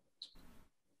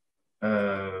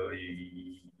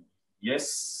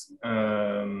 Yes.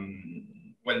 Well,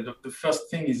 the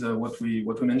first thing is what we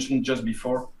mentioned just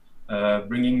before,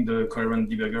 bringing the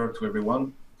Coherent debugger to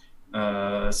everyone,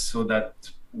 so that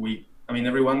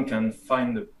everyone can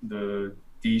find the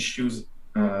issues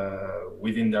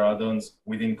within their add-ons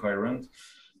within Coherent.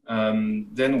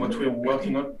 Then what we're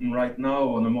working on right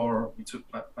now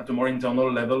at a more internal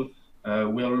level,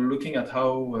 we are looking at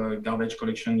how garbage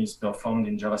collection is performed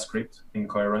in JavaScript in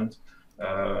Coherent.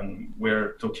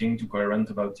 We're talking to Coherent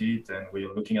about it, and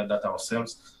we're looking at that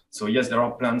ourselves. So yes, there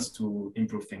are plans to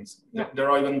improve things. Yeah. There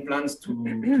are even plans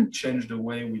to change the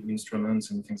way we do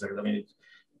instruments and things like that. I mean, it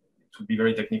would be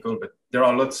very technical, but there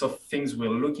are lots of things we're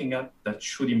looking at that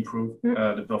should improve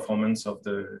the performance of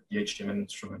the HTML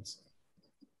instruments.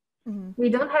 We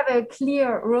don't have a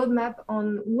clear roadmap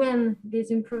on when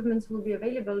these improvements will be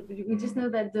available. We just know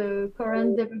that the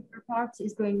current developer part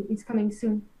is coming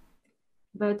soon.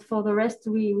 But for the rest,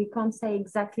 we can't say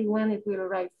exactly when it will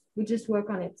arrive. We just work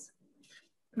on it.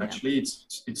 Actually,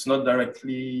 it's not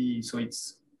directly, so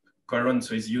it's Coherent,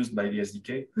 so it's used by the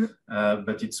SDK,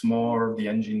 but it's more the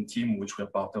engine team, which we're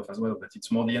part of as well, but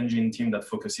it's more the engine team that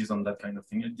focuses on that kind of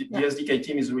thing. The SDK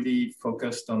team is really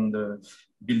focused on the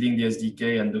building the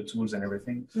SDK and the tools and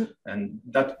everything. And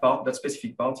that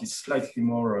specific part is slightly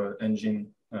more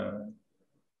engine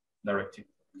directed.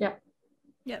 Yeah.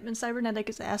 Yeah, and Cybernetic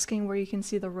is asking where you can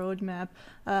see the roadmap.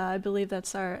 I believe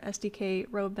that's our SDK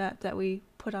roadmap that we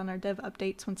put on our dev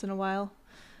updates once in a while.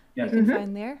 Yeah. You can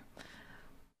find there.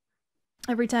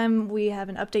 Every time we have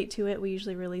an update to it, we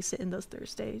usually release it in those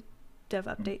Thursday dev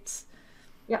updates.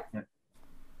 Yeah.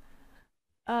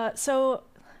 So,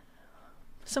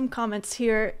 some comments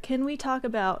here. Can we talk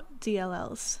about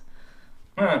DLLs?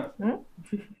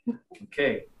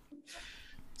 Okay.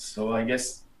 So I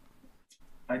guess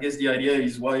the idea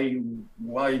is why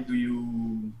do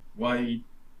you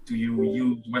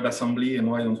use WebAssembly and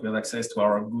why don't we have access to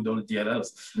our good old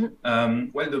DLLs?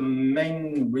 Well, the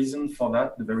main reason for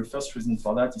that, the very first reason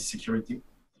for that, is security.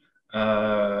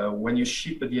 When you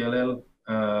ship a DLL,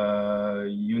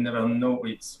 you never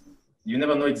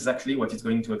know exactly what it's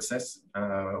going to access,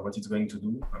 what it's going to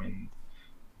do. I mean,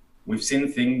 we've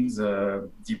seen things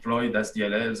deployed as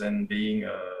DLLs and being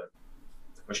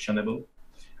questionable.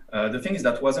 The thing is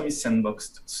that WASM is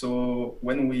sandboxed. So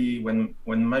when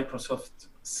Microsoft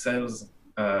sells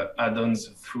add-ons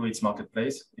through its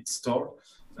marketplace, its store,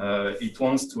 it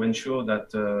wants to ensure that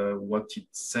what it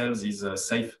sells is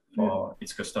safe for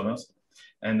its customers.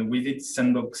 And with its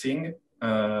sandboxing,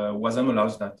 WASM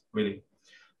allows that, really.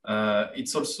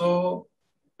 It's also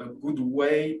a good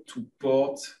way to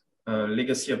port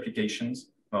legacy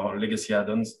applications or legacy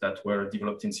add-ons that were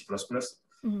developed in C++.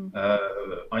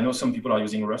 I know some people are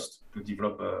using Rust to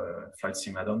develop flight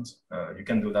sim add-ons. You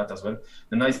can do that as well.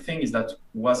 The nice thing is that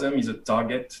WASM is a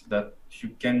target that you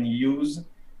can use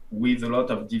with a lot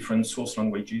of different source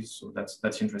languages, so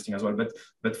that's interesting as well.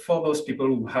 But for those people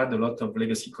who had a lot of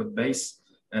legacy code base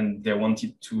and they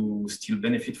wanted to still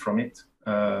benefit from it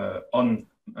on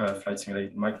Flight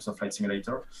Simulator, Microsoft Flight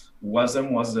Simulator,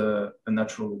 WASM was a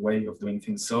natural way of doing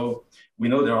things. So we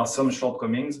know there are some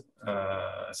shortcomings,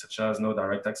 such as no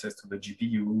direct access to the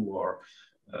GPU, or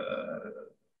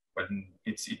when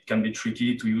it can be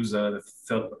tricky to use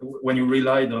when you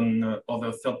relied on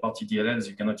other third-party DLLs,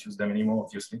 you cannot use them anymore,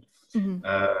 obviously.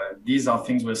 These are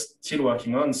things we're still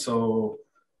working on. So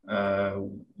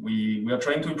we are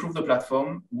trying to improve the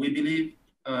platform. We believe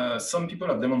some people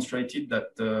have demonstrated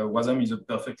that WASM is a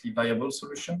perfectly viable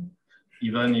solution,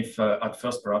 even if at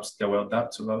first perhaps there were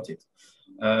doubts about it.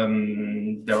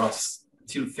 There are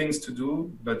still things to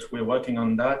do, but we're working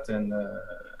on that,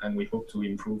 and we hope to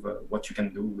improve what you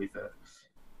can do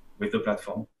with the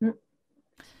platform.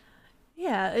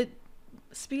 Yeah,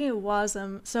 speaking of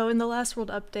WASM, so in the last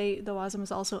World Update, the WASM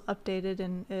was also updated,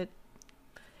 and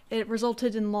it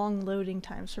resulted in long loading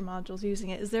times for modules using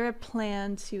it. Is there a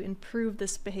plan to improve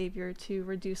this behavior to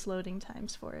reduce loading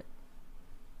times for it?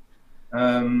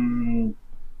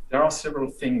 There are several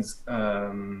things.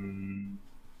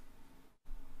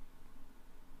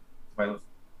 Well,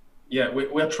 yeah,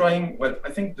 we're trying. Well, I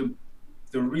think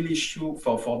the real issue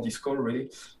for this call, really,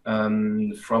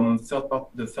 from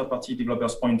the third-party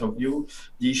developers' point of view,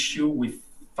 the issue we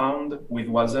found with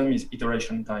WASM is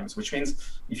iteration times, which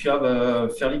means if you have a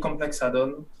fairly complex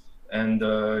add-on and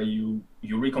you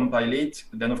recompile it,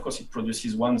 then of course it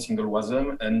produces one single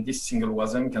WASM, and this single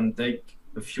WASM can take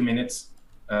a few minutes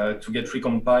to get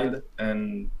recompiled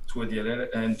and to a DLL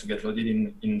and to get loaded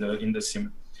in the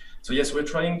sim. So yes, we're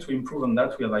trying to improve on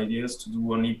that. We have ideas to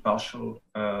do only partial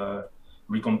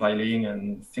recompiling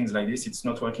and things like this. It's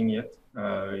not working yet.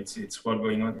 It's work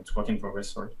going on. It's work in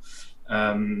progress. Sorry.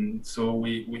 So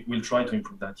we'll try to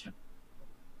improve that. Yeah.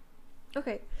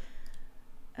 Okay.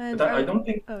 But I don't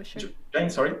think. Oh, sure. Jane,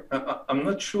 sorry. I'm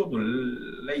not sure the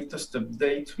latest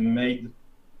update made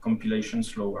compilation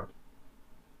slower.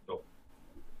 So,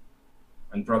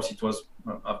 and perhaps it was.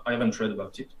 I haven't read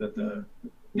about it, but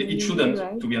it shouldn't.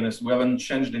 Right. To be honest, we haven't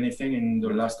changed anything in the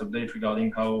last update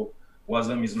regarding how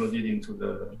WASM is loaded into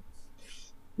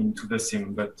the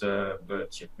sim, but yeah,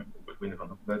 we never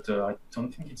know. But I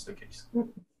don't think it's the case.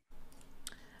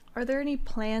 Are there any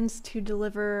plans to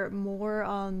deliver more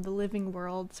on the living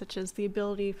world, such as the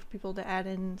ability for people to add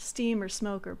in steam or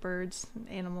smoke or birds and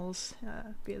animals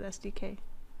via the SDK?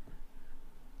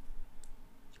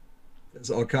 There's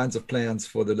all kinds of plans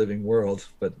for the living world,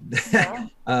 but yeah.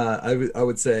 I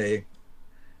would say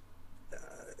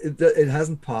it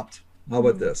hasn't popped. How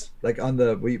about this? Like on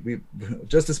the we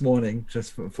just this morning,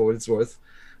 just for what it's worth,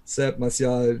 Seb,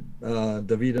 Martial,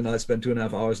 David, and I spent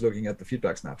 2.5 hours looking at the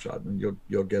feedback snapshot, and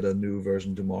you'll get a new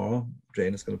version tomorrow.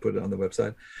 Jane is going to put it on the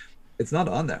website. It's not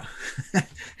on there,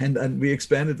 and we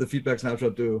expanded the feedback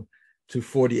snapshot to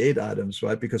 48 items,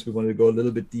 right? Because we wanted to go a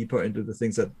little bit deeper into the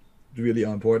things that really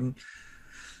are important.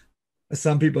 As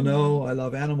some people know, I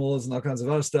love animals and all kinds of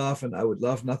other stuff, and I would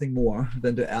love nothing more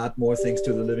than to add more things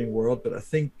to the living world. But I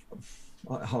think,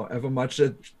 however much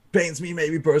it pains me,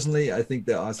 maybe personally, I think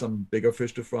there are some bigger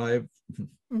fish to fry.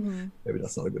 Mm-hmm. Maybe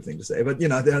that's not a good thing to say, but you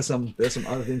know, there's some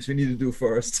other things we need to do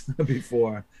first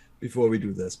before we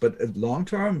do this. But long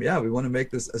term, yeah, we want to make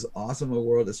this as awesome a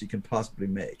world as you can possibly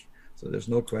make. So there's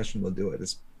no question we'll do it.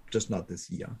 It's just not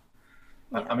this year.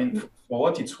 I mean, for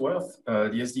what it's worth, the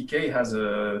SDK has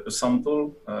a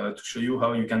sample to show you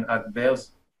how you can add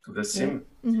bears to the sim.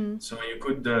 Mm-hmm. So you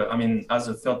could, I mean, as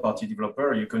a third-party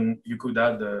developer, you could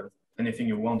add anything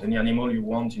you want, any animal you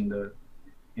want in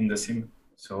the sim.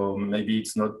 So maybe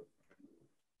it's not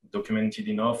documented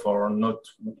enough or not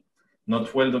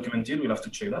well documented. We'll have to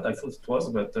check that. I thought it was,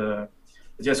 but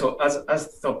yeah. So as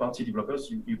third-party developers,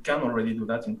 you can already do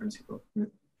that in principle.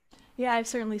 Mm-hmm. Yeah, I've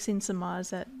certainly seen some mods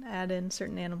that add in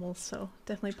certain animals, so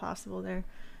definitely possible there.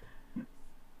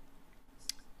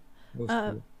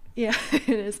 Cool. Yeah, it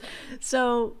is.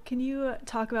 So can you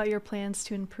talk about your plans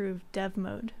to improve dev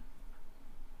mode?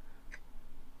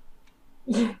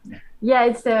 Yeah,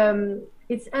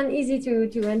 it's uneasy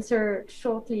to answer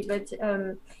shortly, but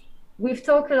we've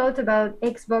talked a lot about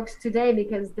Xbox today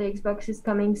because the Xbox is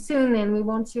coming soon, and we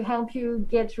want to help you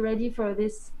get ready for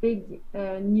this big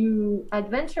new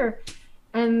adventure.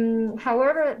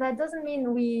 However, that doesn't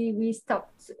mean we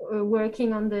stopped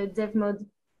working on the dev mode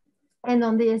and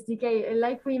on the SDK.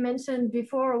 Like we mentioned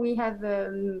before, we have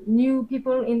new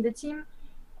people in the team.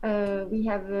 We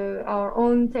have our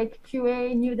own tech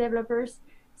QA, new developers.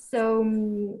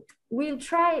 So we'll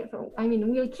try, I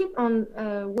mean, we'll keep on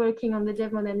working on the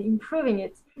dev mode and improving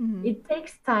it. Mm-hmm. It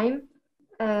takes time.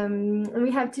 And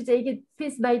we have to take it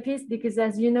piece by piece because,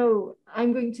 as you know,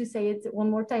 I'm going to say it one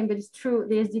more time, but it's true.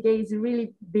 The SDK is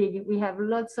really big. We have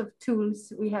lots of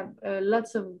tools. We have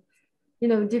lots of,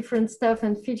 different stuff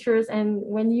and features. And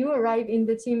when you arrive in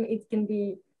the team, it can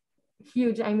be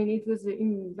huge. I mean, it was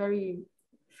very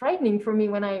frightening for me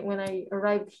when I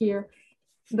arrived here.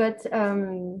 But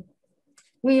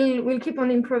we'll keep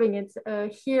on improving it.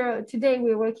 Here today,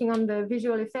 we're working on the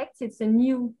visual effects. It's a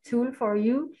new tool for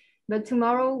you. But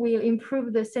tomorrow we'll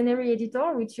improve the scenery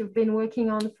editor, which you've been working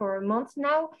on for a month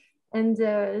now. and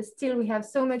still we have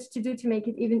so much to do to make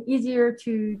it even easier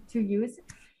to use.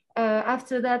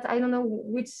 After that, I don't know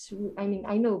which, I mean,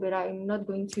 I know, but I'm not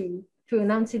going to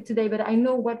announce it today, but I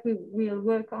know what we will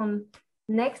work on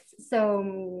next.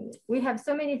 So we have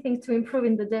so many things to improve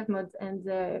in the dev mode,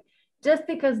 and just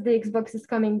because the Xbox is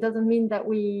coming doesn't mean that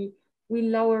we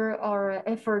lower our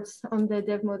efforts on the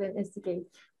dev mode and SDK.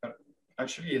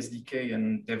 Actually, SDK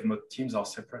and dev mode teams are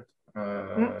separate.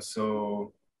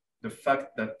 So the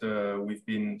fact that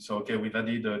we've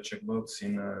added a checkbox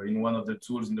in one of the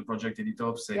tools in the project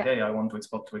editor to say, hey, I want to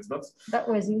export to Xbox. That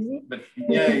was easy. But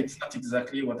yeah, it's not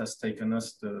exactly what has taken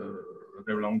us a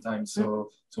very long time. So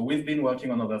we've been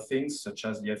working on other things, such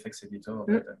as the FX editor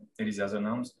that Elisa has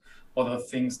announced, other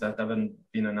things that haven't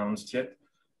been announced yet.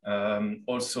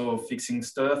 Also fixing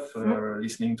stuff,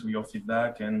 listening to your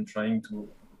feedback and trying to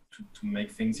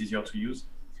make things easier to use.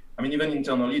 I mean, even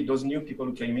internally, those new people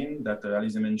who came in that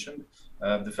Alize mentioned,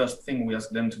 the first thing we ask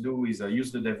them to do is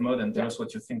use the dev mode and tell us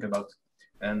what you think about it.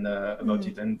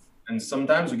 And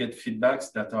sometimes we get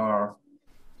feedbacks that are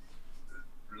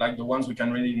like the ones we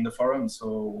can read in the forum. So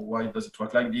why does it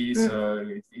work like this?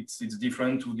 It's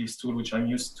different to this tool which I'm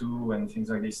used to, and things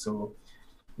like this. So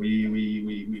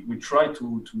we try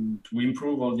to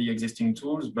improve all the existing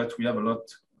tools, but we have a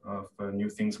lot of new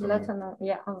things coming. A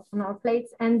lot on our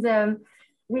plates, and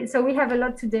so we have a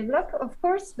lot to develop, of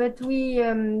course, but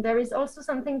there is also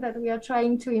something that we are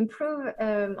trying to improve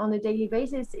on a daily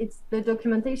basis. It's the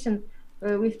documentation.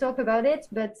 We've talked about it,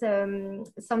 but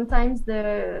sometimes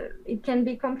it can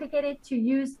be complicated to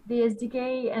use the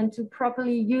SDK and to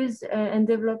properly use and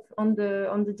develop on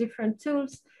the different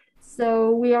tools.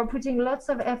 So we are putting lots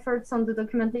of efforts on the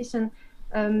documentation.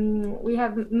 We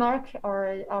have Mark,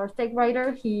 our tech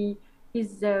writer. He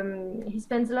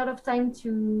spends a lot of time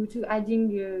to adding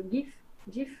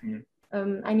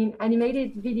I mean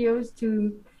animated videos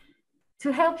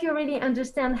to help you really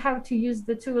understand how to use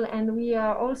the tool. And we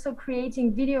are also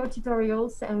creating video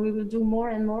tutorials, and we will do more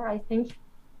and more, I think,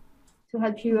 to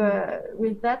help you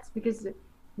with that, because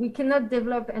we cannot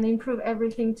develop and improve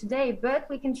everything today, but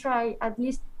we can try at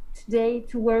least today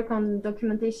to work on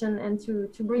documentation and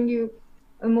to bring you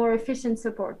a more efficient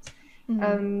support.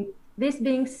 This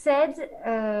being said,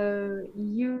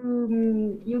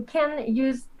 you can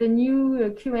use the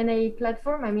new Q&A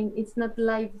platform. I mean, it's not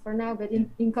live for now, but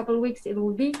in a couple of weeks it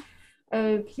will be.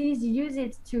 Please use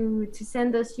it to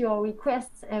send us your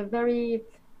requests very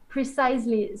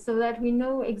precisely, so that we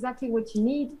know exactly what you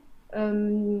need,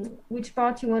 which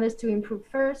part you want us to improve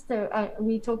first.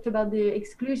 We talked about the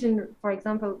exclusion, for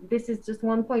example. This is just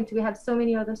one point. We have so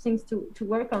many other things to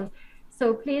work on.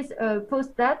 So please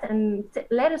post that and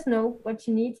let us know what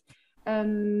you need.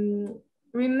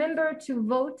 Remember to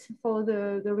vote for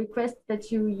the request that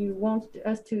you want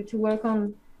us to work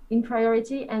on in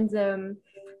priority, and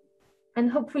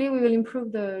hopefully we will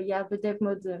improve the dev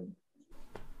mode.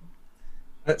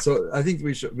 So I think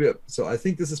I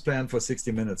think this is planned for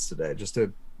 60 minutes today, just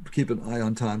to keep an eye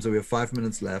on time. So we have 5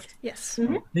 minutes left. Yes.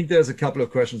 I think there's a couple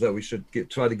of questions that we should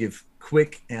try to give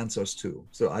quick answers to.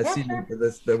 So I see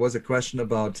there was a question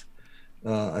about,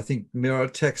 I think, mirror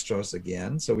textures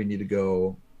again. So we need to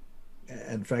go,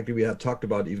 and frankly, we had talking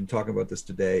about this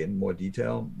today in more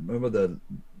detail. Remember the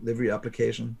livery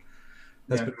application?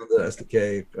 That's been on the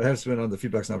SDK, it has been on the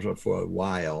feedback snapshot for a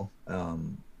while.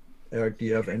 Eric, do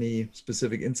you have any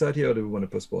specific insight here, or do we want to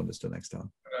postpone this to next time?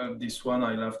 This one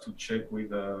I'll have to check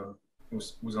with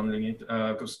who's handling it,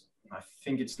 because I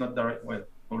think it's not direct. Well,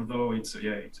 although it's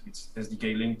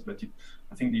SDK linked, but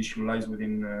I think the issue lies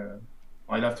within.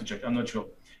 I'll have to check. I'm not sure.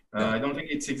 I don't think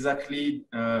it's exactly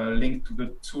linked to the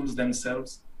tools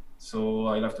themselves, so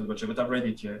I'll have to double check. But I've read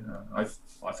it. Yeah, I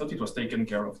thought it was taken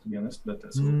care of, to be honest. But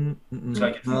it's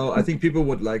like no, I think people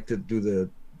would like to do the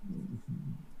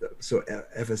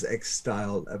FSX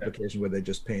style application where they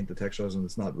just paint the textures, and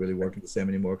it's not really working the same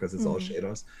anymore because it's all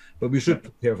shaders. But we should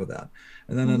prepare for that.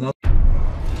 And then another.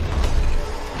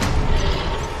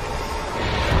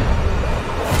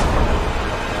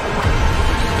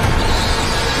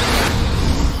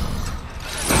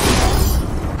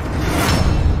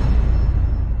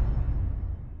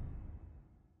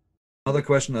 Another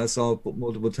question I saw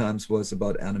multiple times was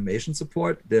about animation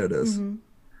support. There it is.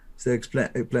 So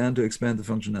plan to expand the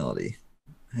functionality.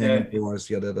 Yeah,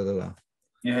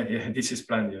 this is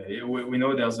planned. Yeah, we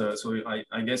know there's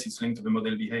I guess it's linked to the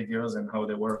model behaviors and how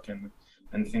they work and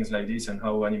things like this, and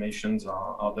how animations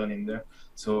are done in there.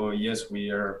 So yes,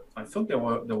 I thought there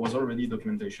was already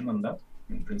documentation on that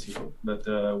in principle, but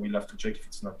we'll have to check if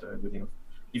it's not good enough.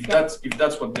 If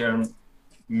that's what they're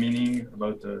meaning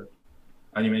about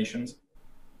animations.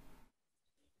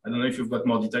 I don't know if you've got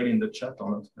more detail in the chat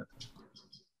or not. But...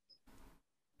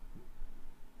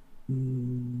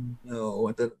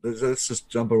 No, let's just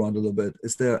jump around a little bit.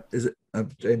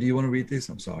 Jane, do you want to read these?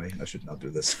 I'm sorry, I should not do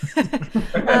this.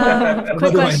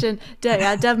 Quick question.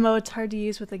 Dev mode's hard to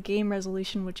use with a game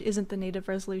resolution, which isn't the native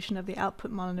resolution of the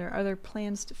output monitor. Are there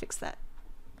plans to fix that?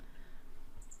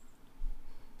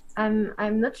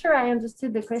 I'm not sure I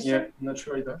understood the question. Yeah, not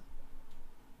sure either.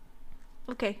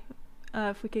 Okay,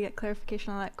 if we could get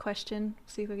clarification on that question,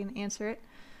 see if we can answer it.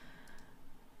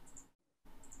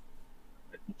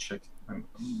 Let me check. I'm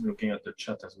looking at the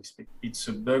chat as we speak. It's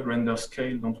a bug, render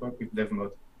scale don't work with dev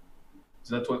mode. Is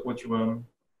that what you were?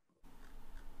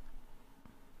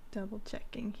 Double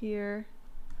checking here.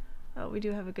 Oh, we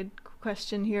do have a good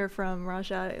question here from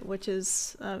Raja, which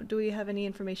is, do we have any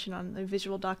information on the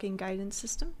visual docking guidance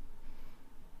system?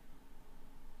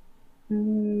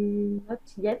 Not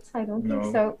yet, I don't think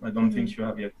so. I don't think you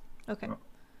have yet. Okay.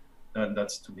 No.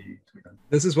 That's to be done.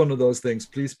 This is one of those things.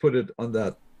 Please put it on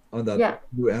that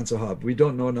new answer hub. We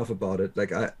don't know enough about it.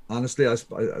 Like honestly, as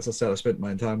I said, I spent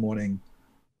my entire morning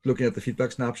looking at the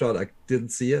feedback snapshot. I didn't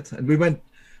see it, and we went.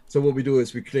 So what we do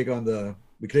is we click on the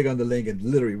link and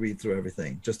literally read through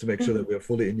everything just to make sure that we're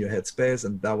fully in your headspace.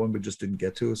 And that one we just didn't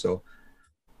get to. So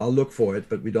I'll look for it,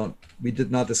 but we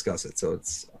did not discuss it. So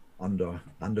it's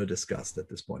under discussed at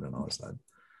this point on our side.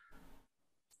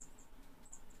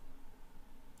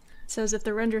 Says if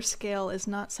the render scale is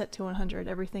not set to 100,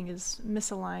 everything is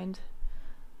misaligned.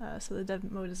 So the dev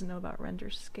mode doesn't know about render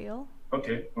scale.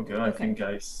 Okay. I think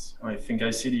I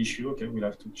see the issue. Okay, we'll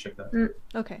have to check that.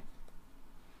 Okay.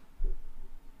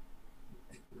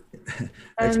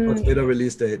 Xbox beta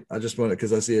release date. I just want to,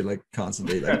 because I see it like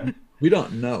constantly. Like we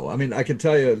don't know. I mean, I can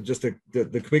tell you just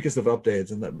the quickest of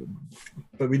updates,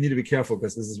 but we need to be careful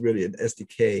because this is really an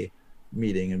SDK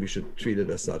meeting and we should treat it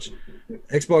as such.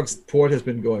 Xbox port has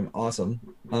been going awesome,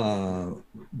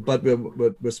 but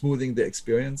we're smoothing the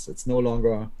experience. It's no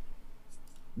longer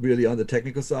really on the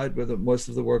technical side where most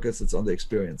of the work is. It's on the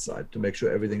experience side to make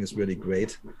sure everything is really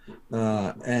great,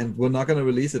 and we're not going to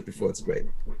release it before it's great.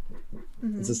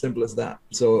 It's as simple as that.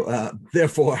 So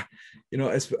therefore,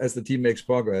 as the team makes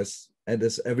progress and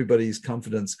as everybody's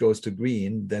confidence goes to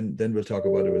green, then we'll talk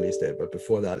about a release date. But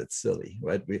before that, it's silly,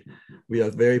 right? We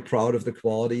are very proud of the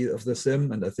quality of the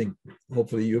sim, and I think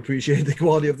hopefully you appreciate the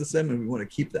quality of the sim, and we want to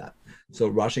keep that. So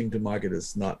rushing to market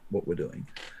is not what we're doing.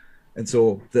 And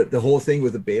so the whole thing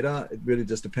with the beta, it really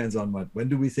just depends on when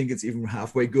do we think it's even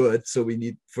halfway good. So we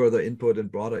need further input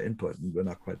and broader input, and we're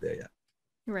not quite there yet.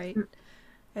 Right.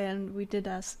 And we did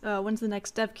ask, when's the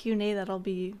next Dev Q&A? That'll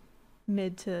be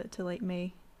mid to late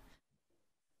May.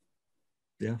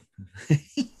 Yeah.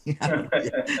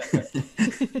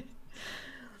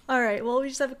 All right. Well, we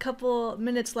just have a couple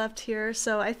minutes left here.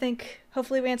 So I think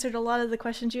hopefully we answered a lot of the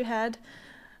questions you had.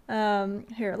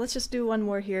 Here, let's just do one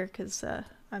more here because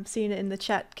I'm seeing it in the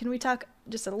chat. Can we talk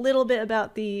just a little bit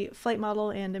about the flight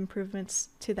model and improvements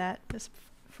to that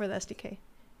for the SDK?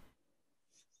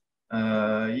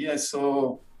 Yeah,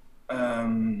 so,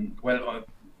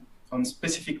 on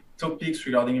specific topics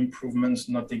regarding improvements,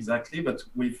 not exactly, but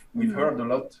we've heard a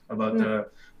lot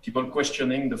about people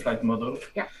questioning the flight model,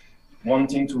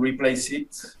 wanting to replace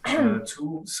it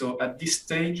too. So at this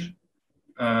stage,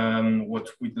 what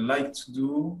we'd like to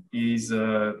do is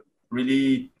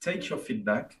really take your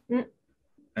feedback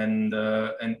and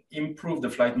improve the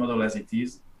flight model as it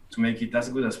is, to make it as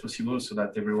good as possible so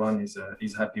that everyone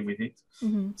is happy with it.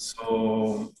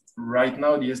 So right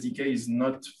now, the SDK is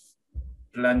not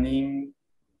planning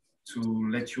to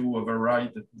let you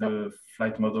override the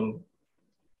flight model.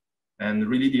 And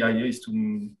really the idea is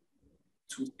to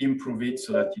improve it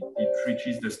so that it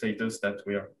reaches the status that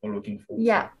we are all looking for.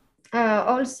 Yeah.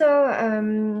 Also,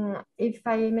 if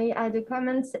I may add a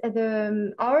comment,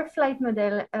 our flight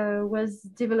model was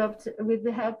developed with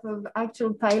the help of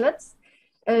actual pilots.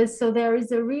 So there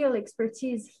is a real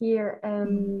expertise here,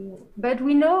 but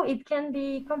we know it can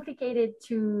be complicated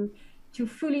to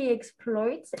fully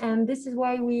exploit, and this is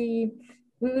why we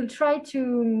will try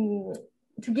to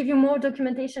give you more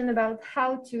documentation about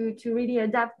how to really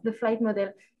adapt the flight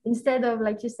model instead of,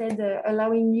 like you said,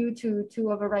 allowing you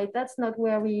to override. That's not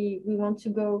where we want to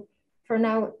go for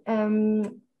now.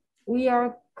 We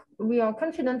are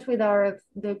confident with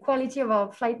the quality of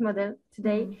our flight model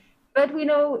today. But we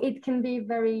know it can be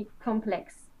very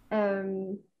complex.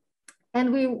 And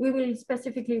we will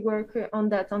specifically work on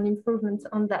that, on improvements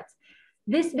on that.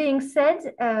 This being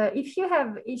said, if you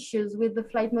have issues with the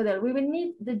flight model, we will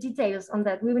need the details on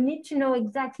that. We will need to know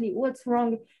exactly what's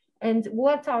wrong and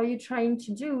what are you trying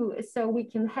to do so we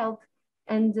can help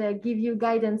and give you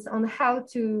guidance on how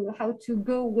to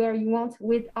go where you want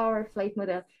with our flight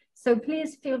model. So please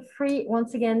feel free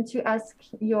once again to ask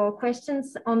your questions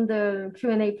on the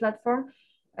Q&A platform,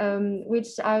 which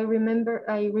I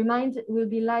remind will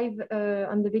be live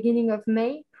on the beginning of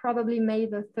May, probably May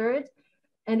the 3rd.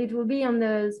 And it will be on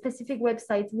the specific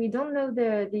website. We don't know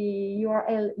the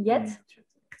URL yet,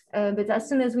 but as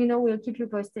soon as we know, we'll keep you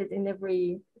posted in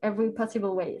every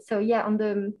possible way. So yeah, on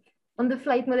the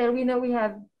flight model, we know we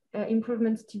have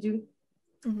improvements to do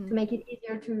to make it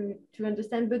easier to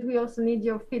understand, but we also need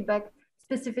your feedback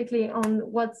specifically on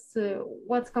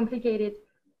what's complicated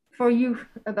for you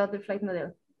about the flight model.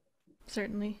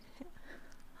 Certainly.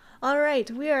 All right,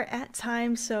 we are at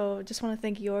time, so just want to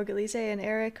thank Jorg, Elise, and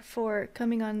Eric for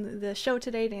coming on the show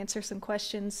today to answer some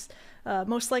questions.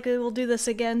 Most likely we'll do this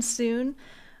again soon,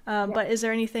 but is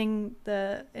there anything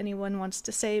that anyone wants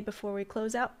to say before we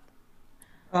close out?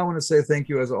 I want to say thank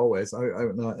you as always,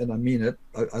 and I mean it.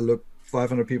 I look,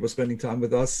 500 people spending time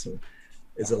with us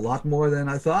is a lot more than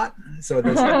I thought. So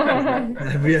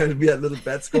we had little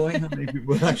bets going how many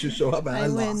people actually show up, and I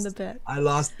win the bet. I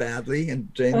lost badly,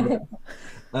 and Jane.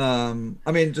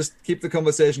 I mean, just keep the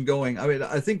conversation going. I mean,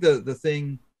 I think the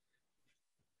thing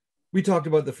we talked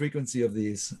about, the frequency of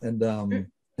these, and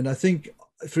I think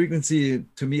frequency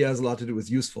to me has a lot to do with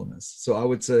usefulness. So I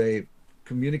would say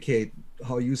communicate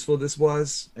how useful this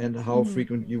was and how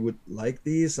frequent you would like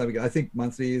these. I mean, I think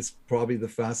monthly is probably the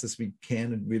fastest we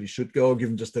can and really should go,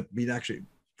 given just that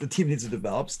the team needs to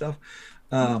develop stuff.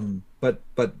 But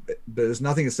there's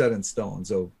nothing is set in stone.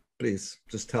 So please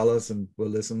just tell us and we'll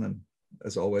listen. And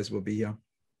as always, we'll be here.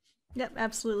 Yep,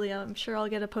 absolutely. I'm sure I'll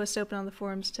get a post open on the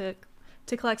forums to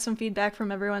collect some feedback from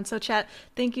everyone. So chat,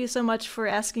 thank you so much for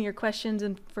asking your questions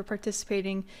and for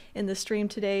participating in the stream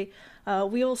today.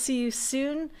 We will see you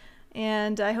soon,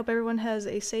 and I hope everyone has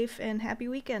a safe and happy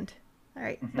weekend. All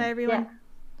right, bye everyone. Yeah.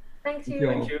 Thank you.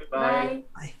 Thank you. Bye.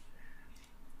 Bye.